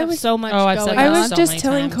because we I have was- so much Oh, I've said going that I on. was so just many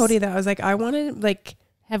telling times. Cody that I was like, I wanted like,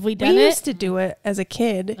 Have we we done it? used to do it as a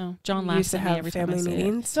kid. No, John We laughs used to at me have every time I family say it.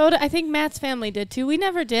 meetings. So I think Matt's family did too. We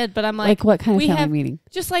never did, but I'm Like like what kind of we family have- meeting?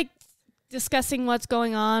 just like discussing what's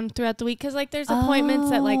going on throughout the week because like there's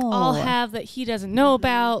appointments that like I'll Oh. have that he doesn't know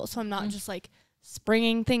about, so I'm not just like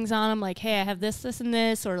springing things on him like, hey, I have this and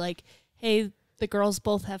this, or like, hey, the girls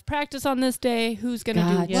both have practice on this day, who's gonna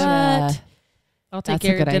do what? Gotcha. I'll take That's a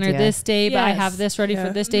care of good dinner idea. this day, but I Yes. have this ready for Yeah.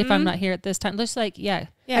 this day if I'm Mhm. not here at this time. Just like, yeah.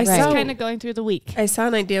 Yeah, I just saw- kind of going through the week. I saw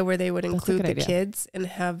an idea where they would That's a include good the idea. kids and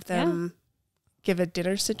have them give a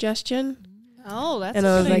dinner suggestion. Oh, that's And a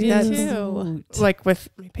I was good like, idea that's- too. Like with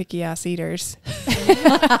my picky ass eaters.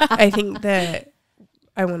 I think that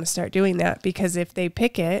I want to start doing that because if they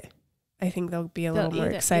pick it, I think they'll be a They'll little more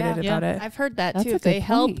eat it, excited yeah. about it. I've heard that That's too. a If they good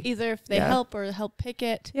help, point. either if they Yeah. help or help pick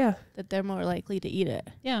it, Yeah. that they're more likely to eat it.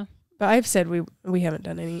 Yeah. But I've said we haven't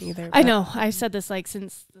done any either. I but know. I've said this like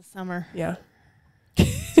since the summer. Yeah.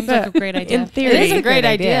 Seems like a great idea. In theory, It is a great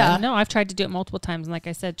idea. No, I've tried to do it multiple times. And like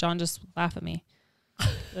I said, John just laughed at me. Like,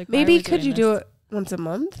 why are maybe we could doing you do this? it once a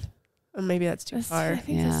month? Or maybe that's too I far.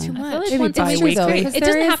 think that's Yeah. too I much. feel like Maybe once a week. bi-weekly. It Because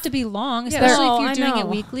doesn't there have is- to be long, Yeah. especially No, if you're I doing it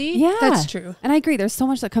know. weekly. Yeah. That's true. And I agree. There's so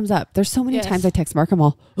much that comes up. There's so many Yes. times I text Mark. I'm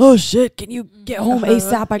all, oh shit, can you get home Uh-huh.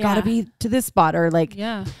 ASAP? I gotta Yeah. be to this spot. Or like,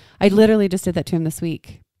 Yeah. I literally just did that to him this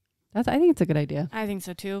week. I think it's a good idea. I think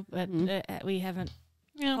so too, but Mhm. we haven't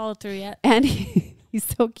Yeah. followed through yet. And he's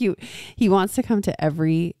so cute. He wants to come to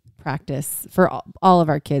every practice for all of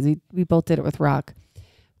our kids. We both did it with Rock.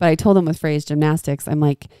 But I told him with Frey's gymnastics, I'm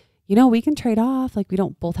like, we can trade off. Like, we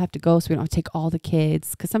don't both have to go, so we don't have to take all the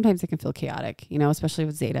kids. Because sometimes it can feel chaotic, especially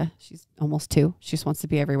with Zeta. She's almost 2. She just wants to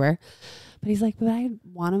be everywhere. But he's like, but I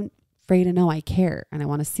want Frey to know I care. And I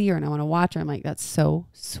want to see her and I want to watch her. I'm like, that's so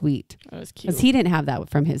sweet. That was cute. Because he didn't have that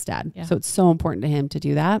from his dad. Yeah. So it's so important to him to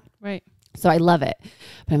do that. Right. So I love it.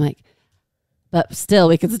 But I'm like, but still,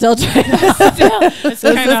 we can still try. It's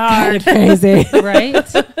kind of hard. Crazy. Right?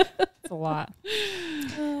 It's a lot.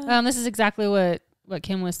 This is exactly what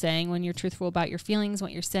Kim was saying. When you're truthful about your feelings,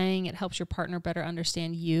 what you're saying, it helps your partner better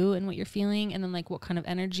understand you and what you're feeling, and then like what kind of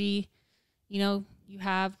energy, you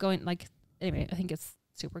have going. Like, anyway, I think it's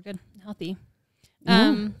super good, and healthy.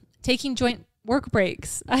 Yeah. Taking joint work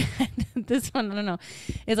breaks. This one, I don't know.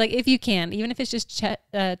 It's like, if you can, even if it's just 10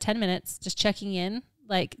 minutes, just checking in,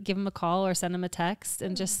 like give them a call or send them a text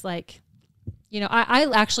and just like, I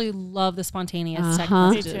actually love the spontaneous text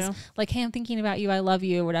messages. Me too. Like, hey, I'm thinking about you. I love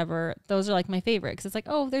you or whatever. Those are like my favorite. Cause it's like,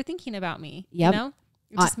 oh, they're thinking about me. Yep.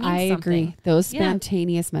 It just means I something. agree. Those Yeah.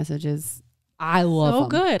 spontaneous messages, I love So them.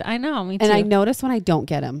 good. I know. Me too. And I notice when I don't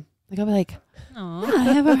get them. Like I'll be like, Aw. I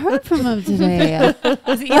haven't heard from him today.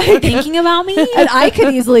 Is he even thinking about me? And I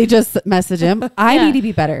could easily just message him. I Yeah. need to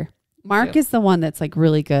be better. Mark too. is the one that's like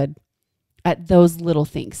really good at those little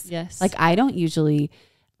things. Yes. Like I don't usually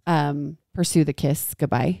pursue the kiss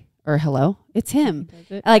goodbye or hello. It's him.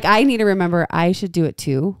 Like I need to remember I should do it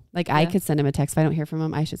too. Like I Yeah. could send him a text. If I don't hear from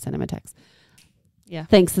him, I should send him a text. Yeah.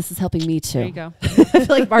 Thanks. This is helping me too. There you go. I feel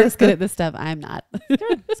like Mark's good at this stuff. I'm not.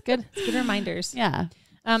 Good. It's good. It's good reminders. Yeah.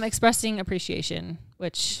 Expressing appreciation,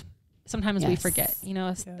 which sometimes we Yes. forget.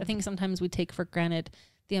 Yeah. I think sometimes we take for granted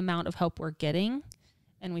the amount of help we're getting,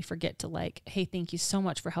 and we forget to like, hey, thank you so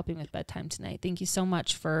much for helping with bedtime tonight. Thank you so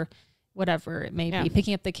much for whatever it may Yeah. be,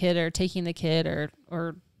 picking up the kid or taking the kid,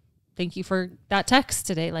 or thank you for that text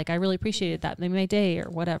today. Like I really appreciated that. Made my day or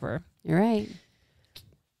whatever. You're right.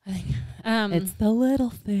 I think It's the little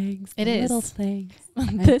things. it the is. little things.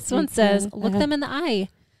 This one says, think look that- them in the eye.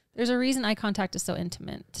 There's a reason eye contact is so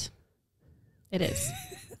intimate. It is.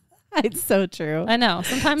 It's so true. I know.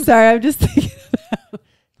 Sometimes. Sorry, I'm just thinking.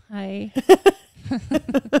 Hi.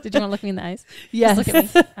 Did you want to look me in the eyes? Yes. Just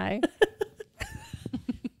look at me. Hi.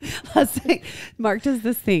 Last night, Mark does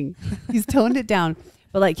this thing. He's toned it down,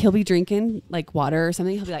 but like he'll be drinking like water or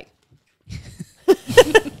something. He'll be like,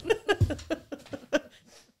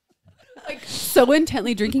 so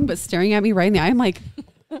intently drinking, but staring at me right in the eye. I'm like,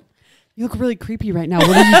 you look really creepy right now.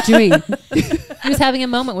 What are you doing? He was having a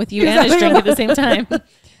moment with you and his drink at the same time.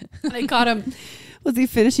 And I caught him. Was he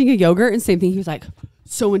finishing a yogurt? And same thing. He was like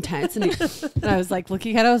so intense. And I was like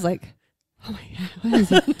looking at it. I was like, oh my God, what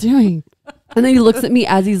is he doing? And then he looks at me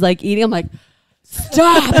as he's like eating. I'm like,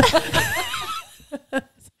 stop.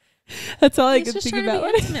 That's all I He's could just think trying about.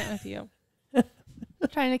 to be intimate with you.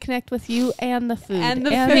 Trying to connect with you and the food And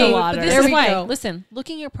the and food. the But water. But this There is we why. go. Listen,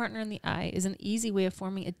 looking your partner in the eye is an easy way of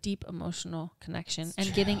forming a deep emotional connection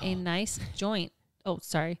and getting a nice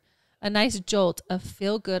a nice jolt of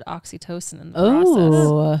feel-good oxytocin in the process.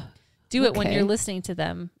 Oh, Do it when okay. you're listening to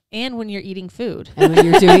them and when you're eating food. and when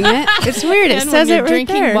you're doing it, It's weird. It And says when it you're right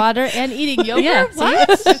drinking there. water and eating yogurt. Yeah,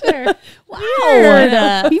 What? sure.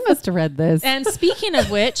 wow, he must have read this. And speaking of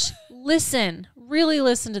which, listen, really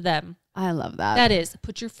listen to them. I love that. That is,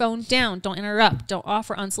 put your phone down. Don't interrupt. Don't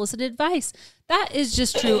offer unsolicited advice. That is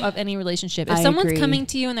just true of any relationship. If I someone's agree. coming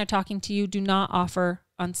to you and they're talking to you, do not offer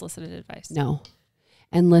unsolicited advice. No.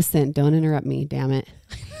 And listen, don't interrupt me, damn it.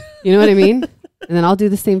 You know what I mean? And then I'll do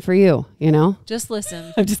the same for you, you know? Just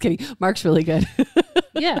listen. I'm just kidding. Mark's really good.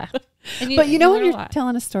 Yeah. And But you know when learn a you're lot.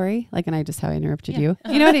 telling a story, like, and I just how I interrupted Yeah. you.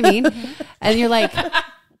 You know what I mean? And you're like,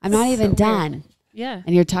 I'm not even weird. done. Yeah.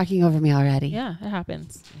 And you're talking over me already. Yeah, it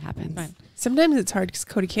happens. It happens. Fine. Sometimes it's hard because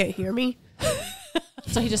Cody can't hear me.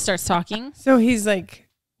 So he just starts talking. So he's like,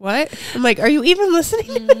 what? I'm like, are you even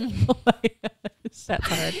listening? That's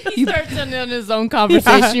hard. He starts on his own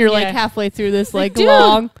conversation. You're like Yeah. halfway through this Like, like dude.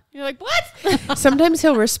 long. You're like, what? Sometimes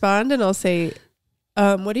he'll respond and I'll say,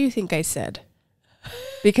 what do you think I said?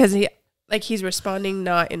 Because he's responding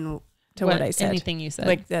not in to what I said. Anything you said.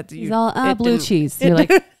 Like that. He's all, it blue didn't- cheese. You're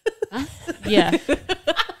like, yeah.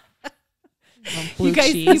 Blue you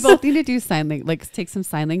guys, cheese. you both need to do sign language, like take some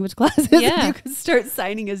sign language classes. Yeah. You can start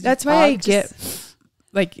signing as you That's why I talk. get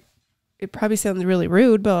like, it probably sounds really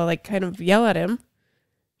rude, but I'll like kind of yell at him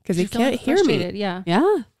because he You're feeling can't hear me. frustrated, Yeah.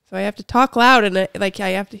 Yeah. So I have to talk loud and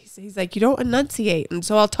he's like, you don't enunciate. And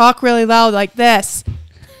so I'll talk really loud like this.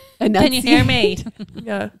 Can you hear me?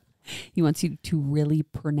 Yeah. He wants you to really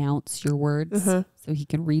pronounce your words Uh-huh. so he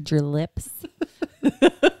can read your lips.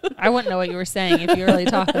 I wouldn't know what you were saying if you really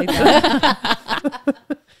talked like that.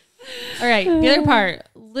 All right, the other part,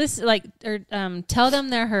 listen, tell them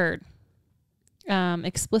they're heard.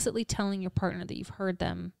 Explicitly telling your partner that you've heard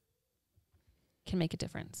them can make a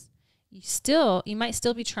difference. You might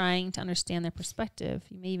still be trying to understand their perspective.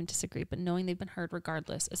 You may even disagree, but knowing they've been heard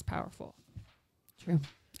regardless is powerful. True.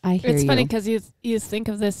 I hear It's you. funny because you think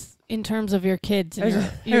of this in terms of your kids. And I was you're-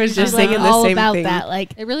 just you're just like thinking the all same about thing. that.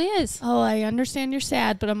 Like, It really is. oh, I understand you're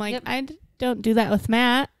sad, but I'm like, Yep. don't do that with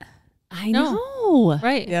Matt. I No. know.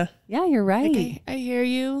 Right. Yeah. Yeah, you're right. Like, I hear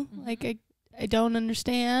you. Like, I don't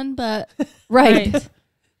understand, but right. Right.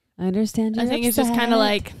 I understand. I You're think it's just kind upset. of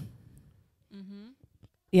like, Mm-hmm.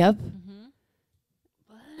 Yep. Mm-hmm.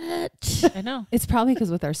 what? I know. It's probably because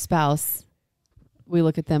with our spouse, we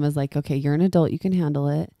look at them as like, okay, you're an adult, you can handle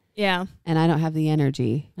it. Yeah. And I don't have the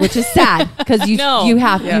energy, which is sad because you No. you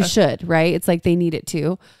have Yeah. you should, right? It's like they need it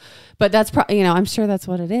too. But that's probably, I'm sure that's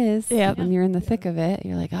what it is. Yeah. When you're in the thick of it,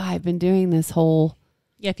 you're like, oh, I've been doing this whole,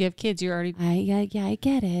 Yeah, if you have kids, you're already. I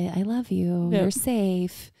get it. I love you. Yeah. You're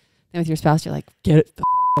safe. Then with your spouse, you're like, get it the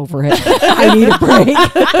over it. I need a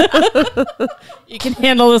break. You can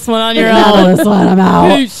handle this one on your Handle own. this one, I'm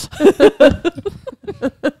out.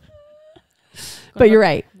 But you're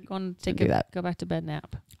right. Going to Don't take do a that. go back to bed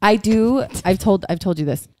nap. I do. I've told you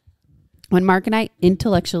this. When Mark and I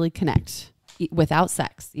intellectually connect without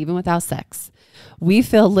sex, even without sex, we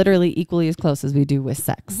feel literally equally as close as we do with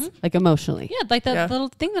sex, Mhm. like emotionally. Yeah, like that Yeah. little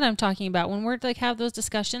thing that I'm talking about when we're like have those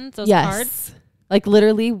discussions, those Yes. cards. Like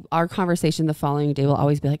literally our conversation the following day will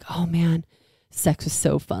always be like, oh man, sex was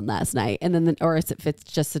so fun last night. And then, or if it's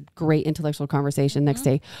just a great intellectual conversation next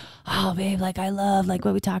day, oh babe, like I love like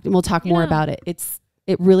what we talked, and we'll talk more Yeah. about it.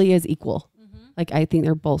 It really is equal. Mm-hmm. Like I think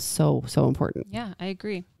they're both so important. Yeah, I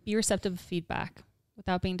agree. Be receptive to feedback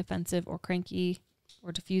without being defensive or cranky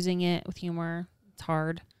or diffusing it with humor. It's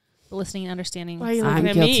hard. But listening and understanding. Why are you I'm looking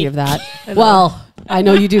at guilty me? of that. I know. Well, I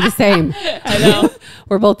know you do the same. I know.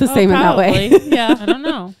 We're both the same in that way. Probably. Yeah. I don't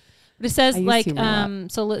know. But it says I use like humor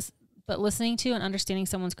a lot. but listening to and understanding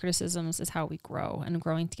someone's criticisms is how we grow, and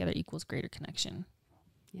growing together equals greater connection.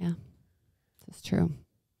 Yeah, that's true.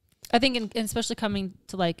 I think, and especially coming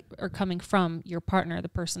from your partner, the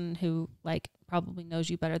person who like probably knows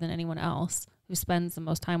you better than anyone else, who spends the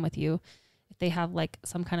most time with you. If they have like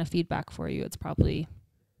some kind of feedback for you, it's probably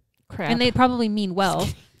Crap. and they probably mean well.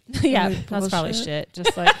 Yeah, Like that's probably bullshit. shit.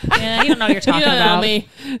 Just like, yeah, you don't know what you're talking you don't about. know me.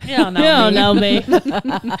 You don't know You don't me.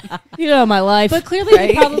 know me. You know my life. But clearly, Right?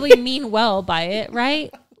 they probably mean well by it,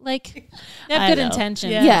 right? Like, they have I good know.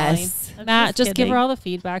 intentions. Yeah. Yes. I'm Matt, just give kidding. her all the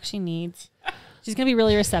feedback she needs. She's gonna be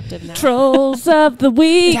really receptive now. Trolls of the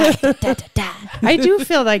week. I do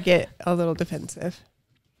feel I get a little defensive.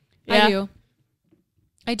 Yeah.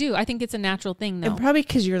 I do. I think it's a natural thing, though. And probably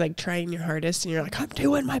because you're like trying your hardest and you're like, I'm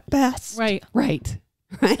doing my best. Right. Right.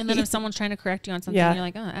 And then if someone's trying to correct you on something, Yeah. you're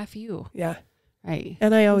like, oh, F you. Yeah. Right.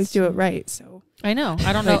 And I always do it right. So I know.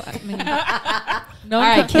 I don't know. I mean, no All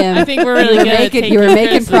one right, Kim. I think we're really good at you were taking making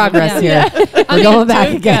criticism. progress Yeah. here. We're going back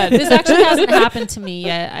again. This actually hasn't happened to me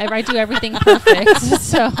yet. I do everything perfect,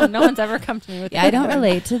 so no one's ever come to me with Yeah, I don't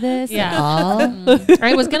relate to this Yeah. at all.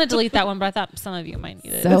 I was going to delete that one, but I thought some of you might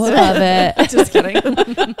need it. So love it. Just kidding.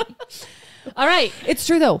 All right. It's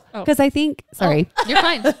true though, Oh. because I think. Sorry, You're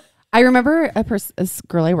fine. I remember a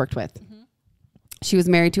girl I worked with. Mhm. She was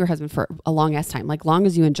married to her husband for a long ass time, like long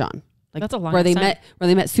as you and John. Like That's a long where they time.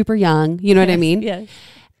 met super young. You know what I mean? Yeah.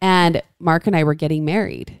 And Mark and I were getting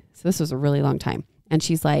married. So this was a really long time. And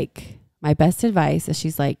she's like, my best advice is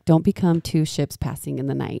she's like, don't become two ships passing in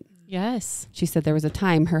the night. Yes. She said there was a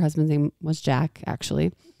time, her husband's name was Jack,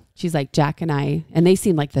 actually. She's like, Jack and I, and they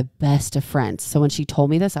seemed like the best of friends. So when she told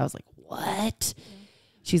me this, I was like, what?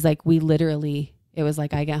 She's like, we literally, it was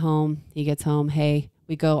like, I get home, he gets home. Hey,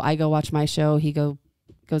 I go watch my show. He goes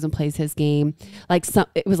and plays his game. Like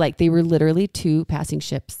it was like, they were literally two passing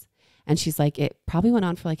ships. And she's like, it probably went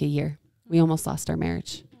on for like a year. We almost lost our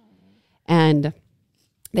marriage. And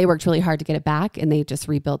they worked really hard to get it back. And they just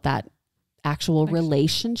rebuilt that actual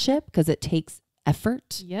relationship because it takes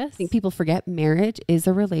effort. Yes. I think people forget marriage is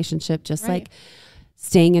a relationship, just Right. like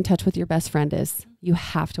staying in touch with your best friend is. You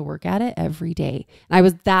have to work at it every day. And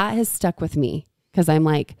that has stuck with me because I'm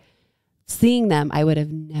like, seeing them, I would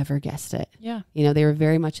have never guessed it. Yeah. You know, they were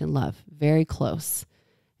very much in love, very close.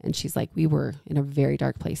 And she's like, we were in a very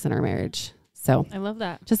dark place in our marriage. So I love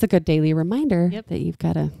that. just a good daily reminder Yep. that you've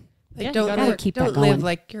got to, like, Yeah, don't you gotta work- keep that don't going. live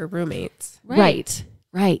like your roommates. right.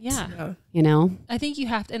 Yeah. Yeah. You know, I think you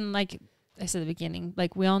have to, and like I said at the beginning,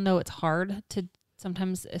 like we all know it's hard to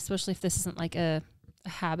sometimes, especially if this isn't like a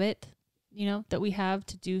habit, you know, that we have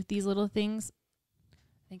to do these little things.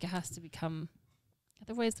 I think it has to become,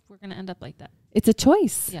 otherwise we're going to end up like that. it's a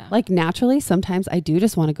choice. Yeah. Like naturally, sometimes I do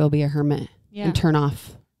just want to go be a hermit Yeah. and turn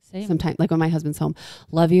off. Same. Sometimes, like when my husband's home,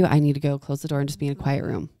 love you. I need to go close the door and just be in a quiet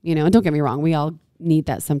room, you know, and don't get me wrong. We all need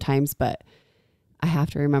that sometimes, but I have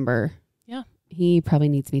to remember, Yeah. he probably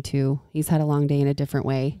needs me too. He's had a long day in a different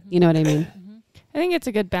way. You know what I mean? Mm-hmm. I think it's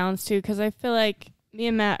a good balance too, because I feel like me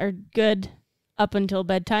and Matt are good up until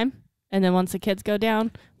bedtime. And then once the kids go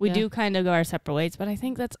down, we Yeah. do kind of go our separate ways. But I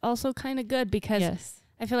think that's also kind of good because Yes.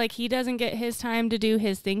 I feel like he doesn't get his time to do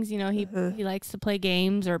his things. You know, he Mhm. he likes to play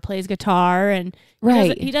games or plays guitar, and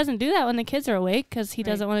Right. he doesn't do that when the kids are awake because he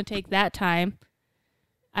Right. doesn't want to take that time.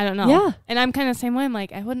 I don't know. Yeah. And I'm kind of the same way. I'm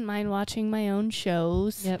like, I wouldn't mind watching my own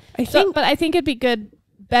shows. Yep. I So, think but I think it'd be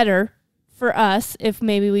better for us, if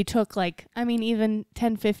maybe we took like, I mean, even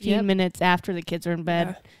 10, 15 Yep. minutes after the kids are in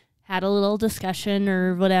bed, had a little discussion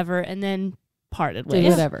or whatever, and then parted Did ways.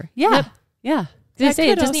 whatever. Yeah. Yep. Yeah. They That say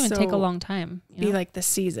it could doesn't even take a also long time. You Be know? like the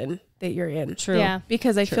season that you're in. True. Yeah.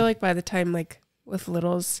 Because I True. feel like by the time, like with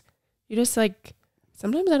littles, you just like,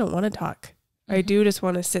 sometimes I don't want to talk. I Mhm. do just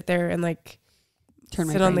want to sit there and like Turn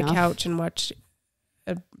my sit on the brain off. couch and watch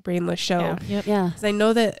a brainless show. Yeah. Yep. Yeah. Because I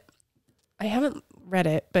know that I haven't read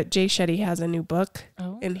it, but Jay Shetty has a new book.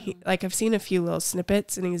 Oh. And he, like, I've seen a few little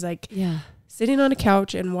snippets, and he's like, Yeah. sitting on a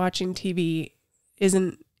couch and watching TV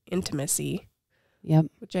isn't intimacy, Yep.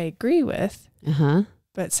 which I agree with. Uh-huh.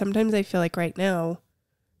 But sometimes I feel like right now,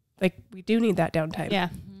 like, we do need that downtime. Yeah.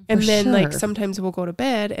 Mhm. And For then, like, sure. sometimes we'll go to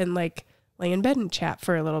bed and, like, lay in bed and chat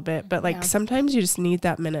for a little bit. But, like, Yeah. sometimes you just need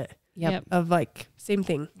that minute Yep. of, like, same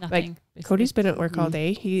thing. Nothing. Like, basically. Cody's been at work all Mhm.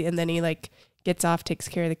 day. And then he, like, gets off, takes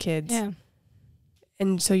care of the kids. Yeah.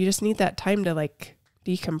 And so you just need that time to, like,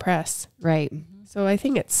 decompress. Right. Mhm. So I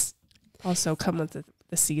think it's also come with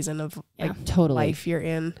the season of, like, Yeah. Totally. life you're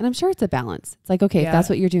in. And I'm sure it's a balance. It's like, okay, if Yeah. that's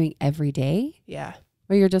what you're doing every day, Yeah.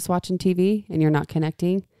 where you're just watching TV and you're not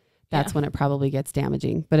connecting, that's Yeah. when it probably gets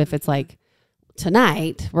damaging. But if it's like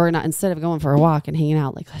tonight, we're not, instead of going for a walk and hanging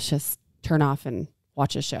out, like let's just turn off and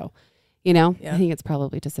watch a show, you know, Yeah. I think it's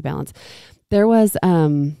probably just a balance. There was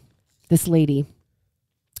this lady,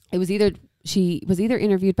 she was either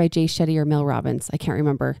interviewed by Jay Shetty or Mel Robbins. I can't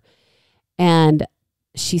remember. And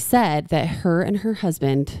she said that her and her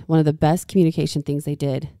husband, one of the best communication things they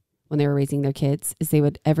did when they were raising their kids is they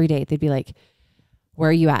would every day, they'd be like, where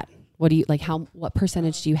are you at? What do you like? What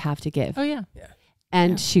percentage do you have to give? Oh yeah.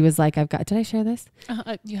 And Yeah. she was like, did I share this?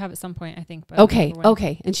 You have at some point, I think. But I don't Okay. remember when.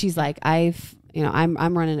 Okay. And she's like,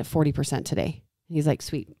 I'm running at 40% today. And he's like,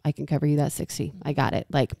 sweet. I can cover you that 60. I got it.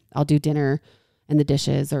 Like I'll do dinner and the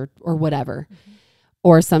dishes or whatever. Mhm.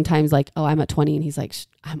 Or sometimes like, oh, I'm at 20. And he's like,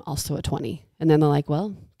 I'm also at 20. And then they're like,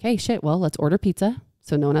 well, okay, shit. Well, let's order pizza.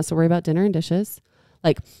 So no one has to worry about dinner and dishes.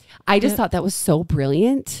 Like, I just Yep. thought that was so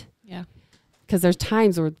brilliant. Yeah. Because there's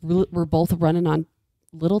times where we're both running on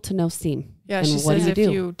little to no steam. Yeah. And She what says do if you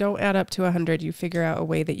do? you don't add up to 100, you figure out a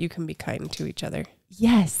way that you can be kind to each other.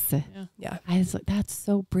 Yes. Yeah. Yeah. I was like, that's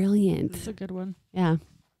so brilliant. That's a good one. Yeah.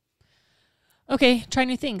 Okay, try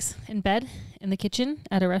new things. In bed, in the kitchen,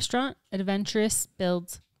 at a restaurant. Adventureness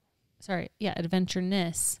builds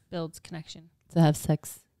connection. To have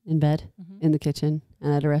sex in bed, Mhm. in the kitchen,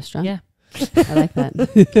 and at a restaurant. Yeah. I like that.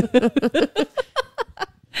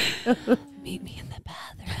 Meet me in the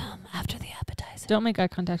bathroom after the appetizer. Don't make eye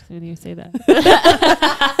contact with you. Say that.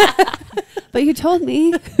 But you told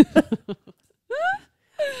me.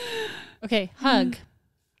 Okay, hug.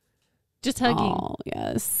 Just hugging. Oh,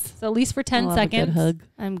 yes. So at least for 10 I love a good seconds. hug.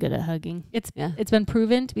 I'm good at hugging. Yeah. It's been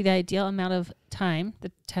proven to be the ideal amount of time,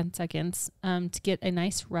 the 10 seconds, to get a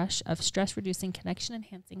nice rush of stress-reducing,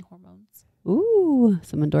 connection-enhancing hormones. Ooh,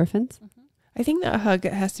 some endorphins. I think that hug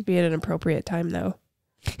has to be at an appropriate time, though.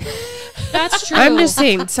 That's true. I'm just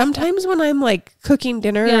saying, sometimes when I'm like cooking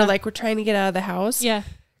dinner Yeah. or like we're trying to get out of the house, Yeah.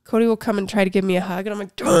 Cody will come and try to give me a hug, and I'm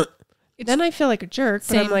like, "Duh." Then I feel like a jerk,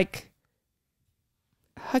 but I'm Same. like,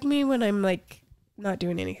 hug me when I'm like not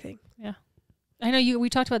doing anything. I know we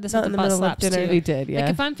talked about this Not with in the the butt middle of slaps dinner. too. We did, yeah. Like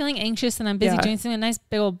if I'm feeling anxious and I'm busy Yeah. doing something, a nice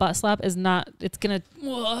big old butt slap is not, it's going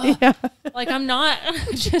to, Yeah. like I'm not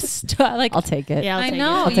just like, I'll take it. Yeah, I'll I take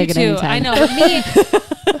know, I'll you take it too. I anytime. know. But me,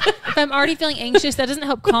 if I'm already feeling anxious, that doesn't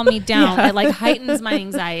help calm me down. Yeah. It like heightens my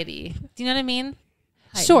anxiety. Do you know what I mean?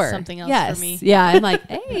 Heightens Sure. something else yes. for me. Yeah, I'm like,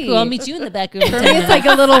 hey. Cool, I'll meet you in the back room. in For 10 me, it's like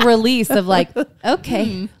a little release of like, okay,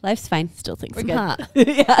 Mm. life's fine. Still think We're I'm good. hot.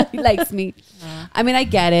 Yeah, he likes me. minutes. I mean, I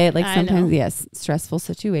get it. Like I sometimes, know. yes, stressful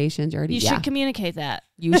situations. You're already, You yeah. should communicate that.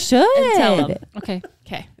 You should. And tell 'em. Okay.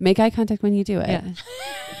 Okay. Make eye contact when you do it. Yeah.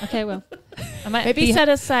 Okay, well. I might Maybe be, set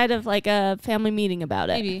aside of like a family meeting about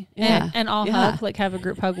it. maybe. Yeah. And I'll Yeah. hug, like have a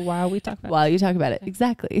group hug while we talk about it. While you talk about it.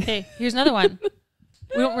 Exactly. Okay, here's another one.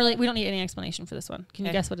 We don't need any explanation for this one. Can you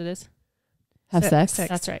Okay. guess what it is? Have sex. Sex.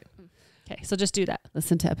 That's right. Okay, so just do that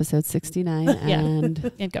Listen to episode 69 Yeah.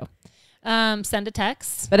 and and go. Send a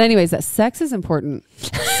text. but anyways, that sex is important.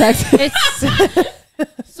 Sex It's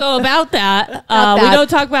So about that, we that. don't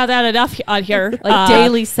talk about that enough on here. like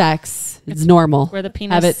daily sex. It's normal. where the Have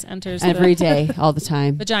penis it enters Every the day, all the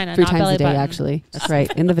time. vagina, 3 not times belly a day, button. actually. That's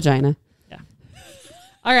right. In the vagina.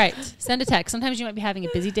 All right, send a text. Sometimes you might be having a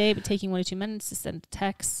busy day, but taking 1 or 2 minutes to send a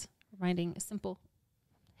text, reminding a simple,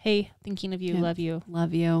 "Hey, thinking of you, Yeah. love you."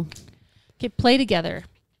 Love you. Okay, play together.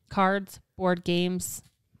 Cards, board games,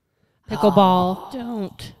 pickleball.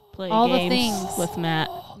 Don't play All the games things. with Matt.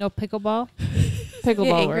 No pickleball.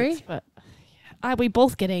 Pickleball angry? works, but we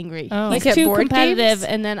both get angry. Oh. He's Like at too board competitive, games?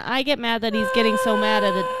 and then I get mad that he's getting so mad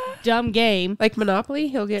at a dumb game. Like Monopoly,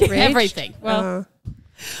 he'll get raged. Everything. Well,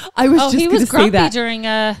 I was oh, just he going was to say grumpy that. during He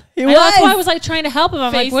I know, that's why was. I was like trying to help him.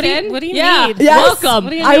 I'm like, Face what do in? you Yeah. need? Yes. Welcome. What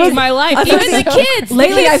do you I need? was- My life. I was Even gonna the say- kids.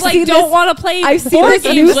 Lately, the kids I've like seen don't this- want to play I've seen board this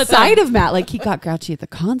games new with side them. of Matt. Like he got grouchy at the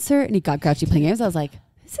concert and he got grouchy playing games. I was like,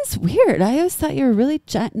 this is weird. I always thought you were a really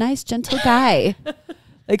nice, gentle guy.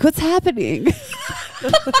 Like, what's happening?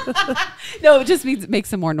 No, it just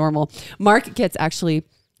makes him more normal. Mark gets actually,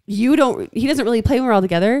 he doesn't really play when we're all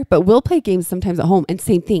together, but we'll play games sometimes at home. And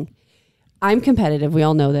same thing. I'm competitive. We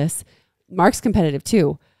all know this. Mark's competitive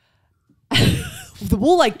too.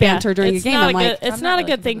 We'll like banter during a It's game. not I'm like, it's I'm not not a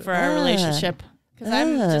really good thing for our Ugh. relationship. Because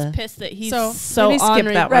I'm just Ugh. pissed that he's So, so maybe skip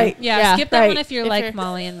ornery. that one. right. Yeah, skip that right. one if you're If like you're-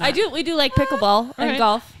 Molly and We do like pickleball and Alright.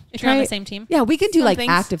 golf. if you're on Try the it. same team. Yeah, we can do Some like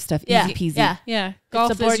things. active stuff, Yeah. easy peasy. Yeah. Yeah, Golf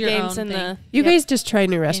golf the board is your games own and thing. the You Yep. guys just try new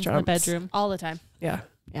Games in the restaurants. bedroom. all the time. Yeah.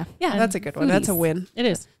 Yeah. Yeah, That's a good one. That's a foodies. win. It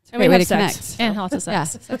is. And Great we way have to sex. connect. And lots of Yeah,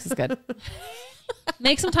 sex. sex is good.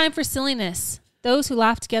 Make some time for silliness. Those who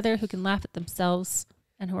laugh together, who can laugh at themselves,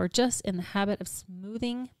 and who are just in the habit of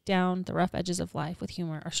smoothing down the rough edges of life with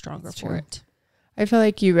humor are stronger That's for true. it. I feel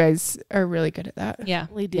like you guys are really good at that. Yeah.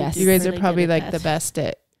 We do. Yes. do You guys really are probably good at like the that. best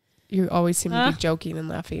at. You always seem to Huh? be joking and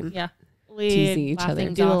laughing. Yeah. We Teasing each other.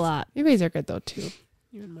 laughing do a lot. You guys are good though too.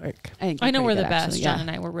 You and Mark. think I know we're the pretty good, best. actually, John yeah.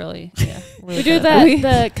 and I were really, We really do good at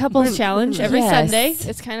that the couples challenge every Yes. Sunday.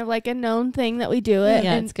 It's kind of like a known thing that we do it.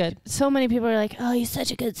 Yeah, and it's good. so many people are like, "Oh, you're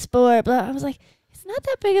such a good sport." Blah. I was like, "It's not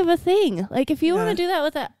that big of a thing. Like, if you want Yeah. to do that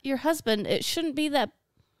with your husband, it shouldn't be that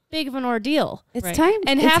big of an ordeal." It's Right. time.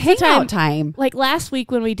 And it's half the hangout time. Like last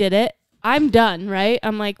week when we did it, I'm done, right?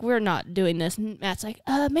 I'm like, we're not doing this. And Matt's like,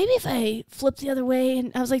 maybe if I flip the other way.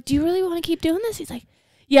 And I was like, do you really want to keep doing this? He's like,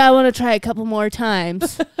 yeah, I want to try a couple more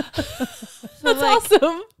times. That's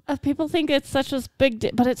awesome. People think it's such a big,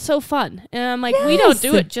 but it's so fun. And I'm like, we don't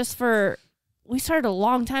do Yes. it just for. We started a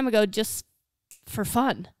long time ago just for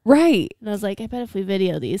fun. Right. And I was like, I bet if we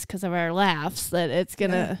video these because of our laughs, that it's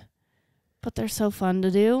gonna. But they're so fun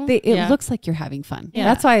to do. It Yeah. looks like you're having fun. Yeah.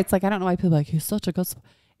 That's why it's like I don't know why people are like he's such a good.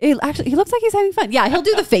 It actually he looks like he's having fun. Yeah, he'll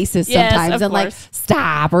do the faces Yes, sometimes of and like course.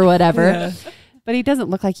 stop or whatever. Yeah. But he doesn't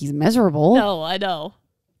look like he's miserable. No, I know.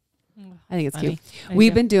 I think it's Funny. cute. There you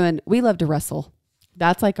We've go. been doing. We love to wrestle.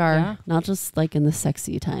 That's like our Yeah. not just like in the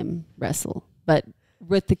sexy time wrestle, but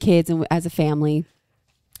with the kids and as a family.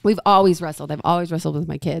 We've always wrestled. I've always wrestled with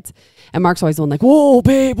my kids, and Mark's always the one like, "Whoa,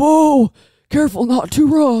 babe, whoa, careful, not too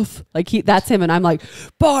rough." Like that's him, and I'm like,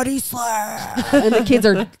 "Body slam," and the kids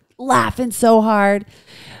are laughing so hard.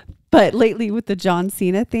 But lately with the John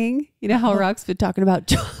Cena thing, you know how Rock's been talking about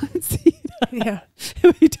John Cena. Yeah.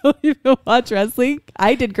 We don't even watch wrestling.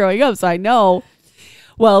 I did growing up, so I know.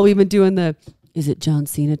 Well, we've been doing is it John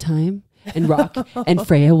Cena time? And Rock and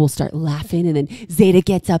Freya will start laughing, and then Zeta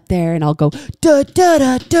gets up there, and I'll go da da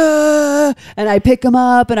da da, and I pick him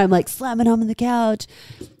up, and I'm like slamming him on the couch,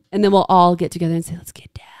 and then we'll all get together and say, "Let's get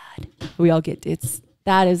Dad." We all get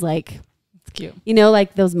that is like, It's cute. you know,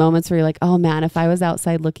 like those moments where you're like, "Oh man, if I was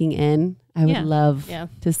outside looking in, I would Yeah. love Yeah.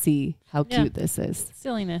 to see how Yeah. cute this is."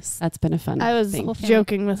 Silliness. That's been a fun. I was thing. Whole family.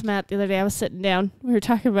 joking with Matt the other day. I was sitting down. We were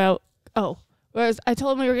talking about, whereas I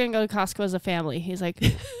told him we were going to go to Costco as a family. He's like,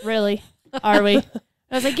 really? Are we? I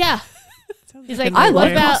was like, yeah. He's like, I what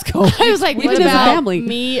love about, Costco. I was like, Even what as a about family.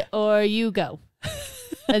 me or you go?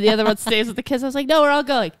 And the other one stays with the kids. I was like, no, we're all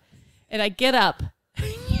going. And I get up.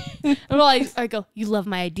 And I go, you love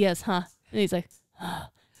my ideas, huh? And he's like,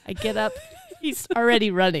 I get up. He's already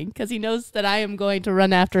running because he knows that I am going to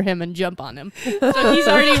run after him and jump on him. So he's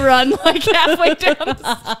already run like halfway down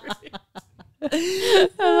the street.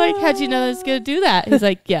 I'm like, how'd you know I was going to do that? He's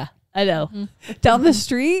like, yeah, I know. Down the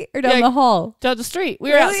street or down Yeah. the hall? Down the street. We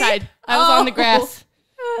were Really? outside. I was on the Oh. grass.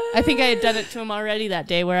 I think I had done it to him already that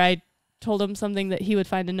day where I told him something that he would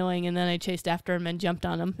find annoying and then I chased after him and jumped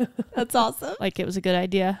on him. That's awesome. Like it was a good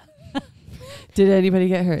idea. Did anybody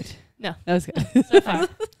get hurt? No. That was good. So far,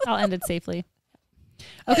 all ended safely.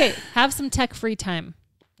 Okay, have some tech-free time.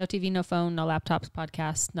 No TV, no phone, no laptops,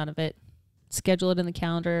 podcasts, none of it. Schedule it in the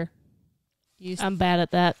calendar. Use I'm bad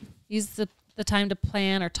at that. use the time to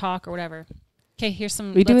plan or talk or whatever. Okay, here's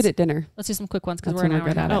some. We do let's- it at dinner. Let's do some quick ones because That's we're an when hour we're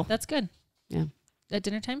and a good half. at Oh, that's good. Yeah. At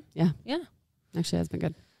dinner time? Actually, that's been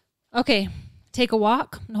good. Okay, take a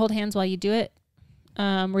walk and hold hands while you do it.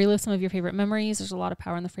 Relive some of your favorite memories. There's a lot of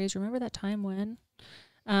power in the phrase. Remember that time when?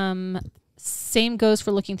 Same goes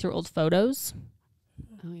for looking through old photos.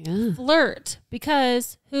 Oh yeah, Flirt,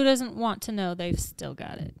 because who doesn't want to know they've still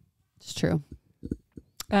got it? it's true.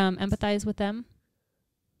 Empathize with them.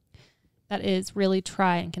 That is really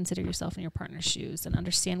try and consider yourself in your partner's shoes and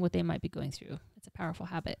understand what they might be going through. It's a powerful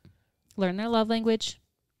habit. Learn their love language.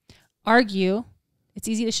 Argue. It's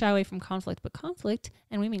easy to shy away from conflict, but conflict,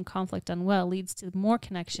 and we mean conflict done well, leads to more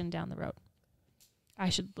connection down the road. I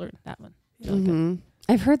should learn that one. Mhm.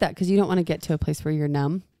 I've heard that because you don't want to get to a place where you're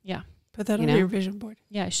numb. Put that You on know? your vision board.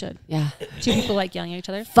 Yeah, I should. Yeah. Two people like yelling at each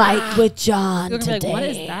other. Fight with John You're gonna be today. like, what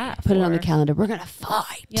is that? Put it on the for? calendar. We're going to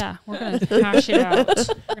fight. Yeah, we're gonna hash it out.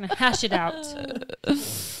 We're gonna hash it out.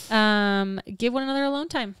 Give one another alone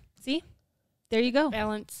time. See, there you go.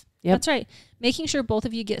 Balance. Yep. That's right. Making sure both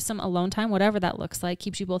of you get some alone time, whatever that looks like,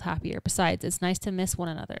 keeps you both happier. Besides, it's nice to miss one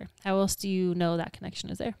another. How else do you know that connection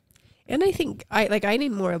is there? And I think I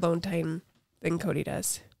need more alone time than Cody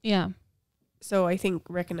does. Yeah, So I think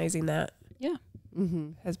recognizing that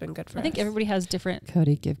Mm-hmm. has been good for I think us. everybody has different.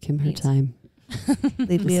 Cody, give Kim her Needs. time.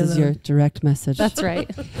 Leave me This is alone. your direct message. That's right.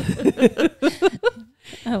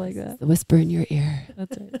 I like that. The whisper in your ear.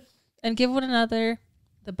 That's right. And give one another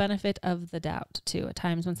the benefit of the doubt too. At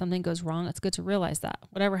times when something goes wrong, it's good to realize that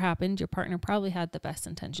whatever happened, your partner probably had the best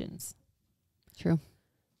intentions. True.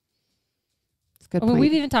 It's a good Well, point.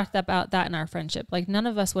 we've even talked about that in our friendship. Like none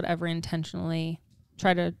of us would ever intentionally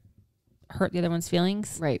try to hurt the other one's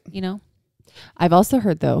feelings. Right. You know? I've also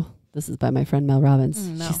heard, though, this is by my friend Mel Robbins.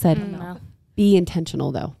 No. She said, No. be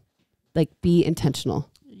intentional, though. Like, be intentional.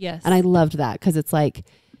 Yes. And I loved that because it's like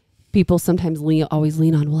people sometimes always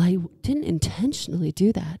lean on, well, I didn't intentionally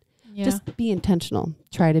do that. yeah. Just be intentional.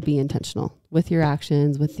 Try to be intentional with your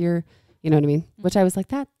actions, with your, you know what I mean? Which I was like,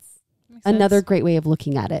 that's Makes another sense. great way of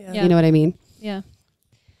looking at it. Yeah. You know what I mean? Yeah.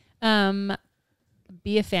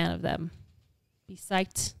 Be a fan of them. Be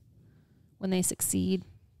psyched when they succeed.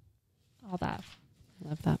 All that.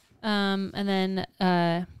 Love that. And then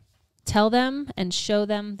tell them and show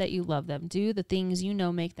them that you love them. Do the things you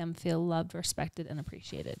know make them feel loved, respected, and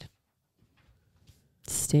appreciated.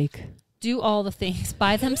 Steak. Do all the things.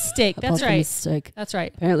 Buy them steak. I That's bought them right. Steak. That's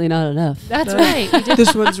right. Apparently not enough. That's No. right. We did.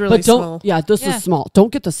 This one's really But don't, small. yeah, this Yeah. is small.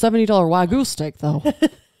 Don't get the $70 Wagyu steak, though.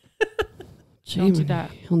 Don't do Jamie,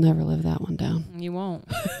 that. You'll never live that one down. You won't.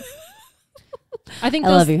 I think I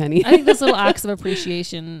those, love you, honey. I think those little acts of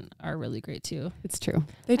appreciation are really great too. It's true.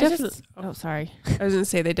 They I just- definitely. Oh, sorry. I was gonna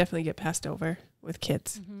say they definitely get passed over with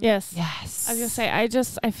kids. Yes. Yes. I was gonna say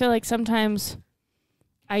I feel like sometimes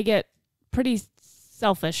I get pretty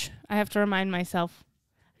selfish. I have to remind myself.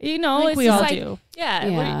 You know, I think it's we just all like, do. Yeah,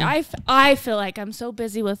 Yeah. I feel like I'm so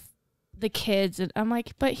busy with the kids, and I'm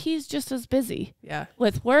like, but he's just as busy Yeah.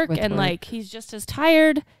 with work, With and work. like he's just as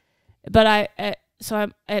tired. But so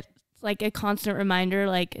I'm it's like a constant reminder,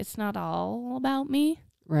 like it's not all about me.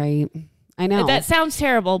 Right. I know. That sounds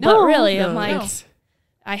terrible, No, but really, No, I'm like, it's-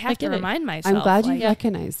 I have I to get it. remind myself. I'm glad you like,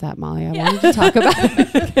 recognize that, Molly. I Yeah. wanted to talk about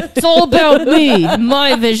it. it's all about me,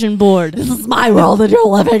 my vision board. This is my world and you're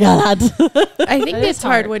living in it. I think It is it's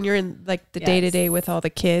hard hard. when you're in like the Yes. day to day with all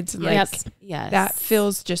the kids and like Yes. that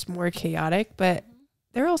feels just more chaotic. But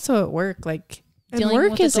they're also at work, like and Dealing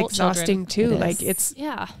work with is adult exhausting too. It Like is. it's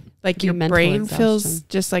Yeah. like Your your mental brain feels exhaustion.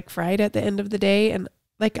 just like fried at the end of the day, and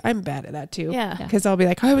like I'm bad at that too. Yeah. Yeah. Because I'll be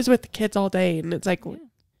like, I was with the kids all day, and it's like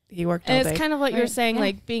he worked all And day. it's kind of what you're Right. saying, Yeah.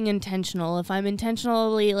 like being intentional. If I'm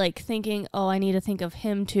intentionally like thinking, oh, I need to think of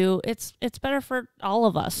him too, it's better for all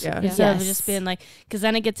of us. Yeah. Instead of Yes. just being like, because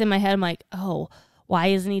then it gets in my head, I'm like, oh, why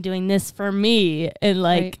isn't he doing this for me? And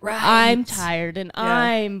like, Right. I'm Right. tired and Yeah.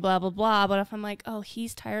 I'm blah, blah, blah. But if I'm like, oh,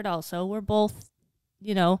 he's tired also, we're both,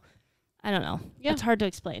 you know, I don't know. Yeah. It's hard to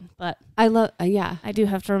explain, but I love, yeah. I do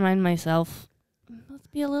have to remind myself, let's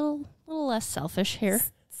be a little less selfish here,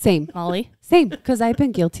 Same. Molly. Same. Because I've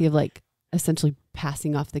been guilty of like essentially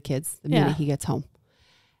passing off the kids the minute Yeah. he gets home.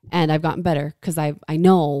 And I've gotten better because I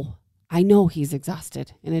know he's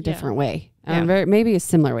exhausted in a different way. Yeah. Maybe a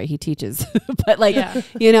similar way he teaches. But like, Yeah.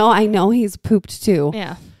 you know, I know he's pooped too.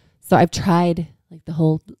 Yeah. So I've tried like the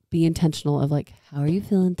whole be intentional of like, how are you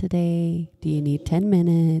feeling today? Do you need 10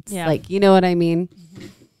 minutes? Yeah. Like, you know what I mean?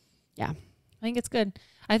 I think it's good.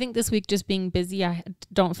 I think this week just being busy, I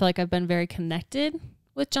don't feel like I've been very connected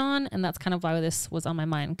with John, and that's kind of why this was on my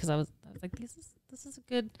mind because I was like, this is a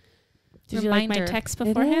good. Did you like my reminder. text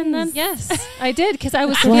beforehand then? is. Yes, I did because I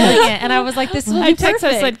was feeling it, and I was like, this will I be texted,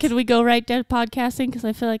 I said, perfect. could we go right to podcasting? Because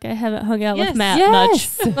I feel like I haven't hung out Yes. with Matt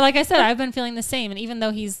Yes. much. But like I said, I've been feeling the same, and even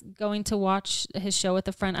though he's going to watch his show with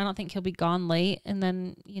a friend, I don't think he'll be gone late, and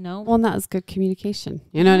then Well, and that was good communication.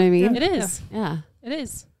 You know what I mean? it is. Yeah. It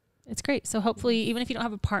is. It's great. So hopefully, even if you don't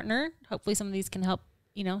have a partner, hopefully some of these can help.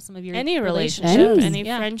 You know, some of your Any relationships. relationship, Any. any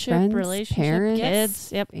Yeah. friendship, Friends, relationship, parents.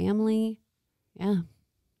 kids. Yep. Family. Yeah.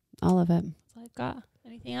 All of it. That's all I've got.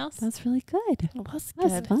 Anything else? That's really good. It was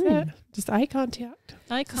That's good. fun. That's it. Just eye contact.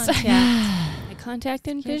 Eye contact. Eye contact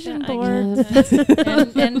and Get vision that-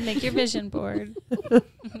 board. and make your vision board.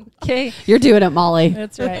 Okay, You're doing it, Molly.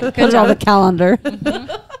 that's right. Put Good it on the job. calendar.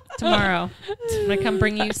 Tomorrow, I'm gonna come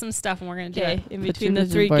bring you some stuff, and we're gonna do Okay, it. in Put between your the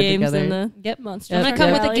vision 3 board games together. and the Yep. monster. I'm gonna Yep. come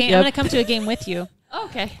truck with a rally. game. Yep. I'm gonna come to a game with you.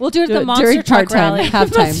 Okay. We'll do it at Do the it monster during truck part-time, rally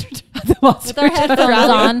halftime. The with our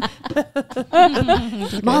headphones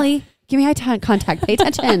on. Molly, give me eye contact. Pay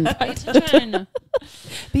attention. Pay attention.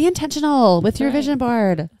 Be intentional with your That's right. vision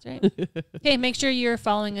board. That's right. Okay, make sure you're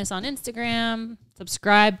following us on Instagram.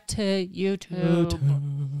 Subscribe to YouTube.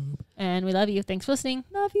 And we love you. Thanks for listening.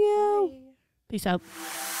 Love you. Peace out.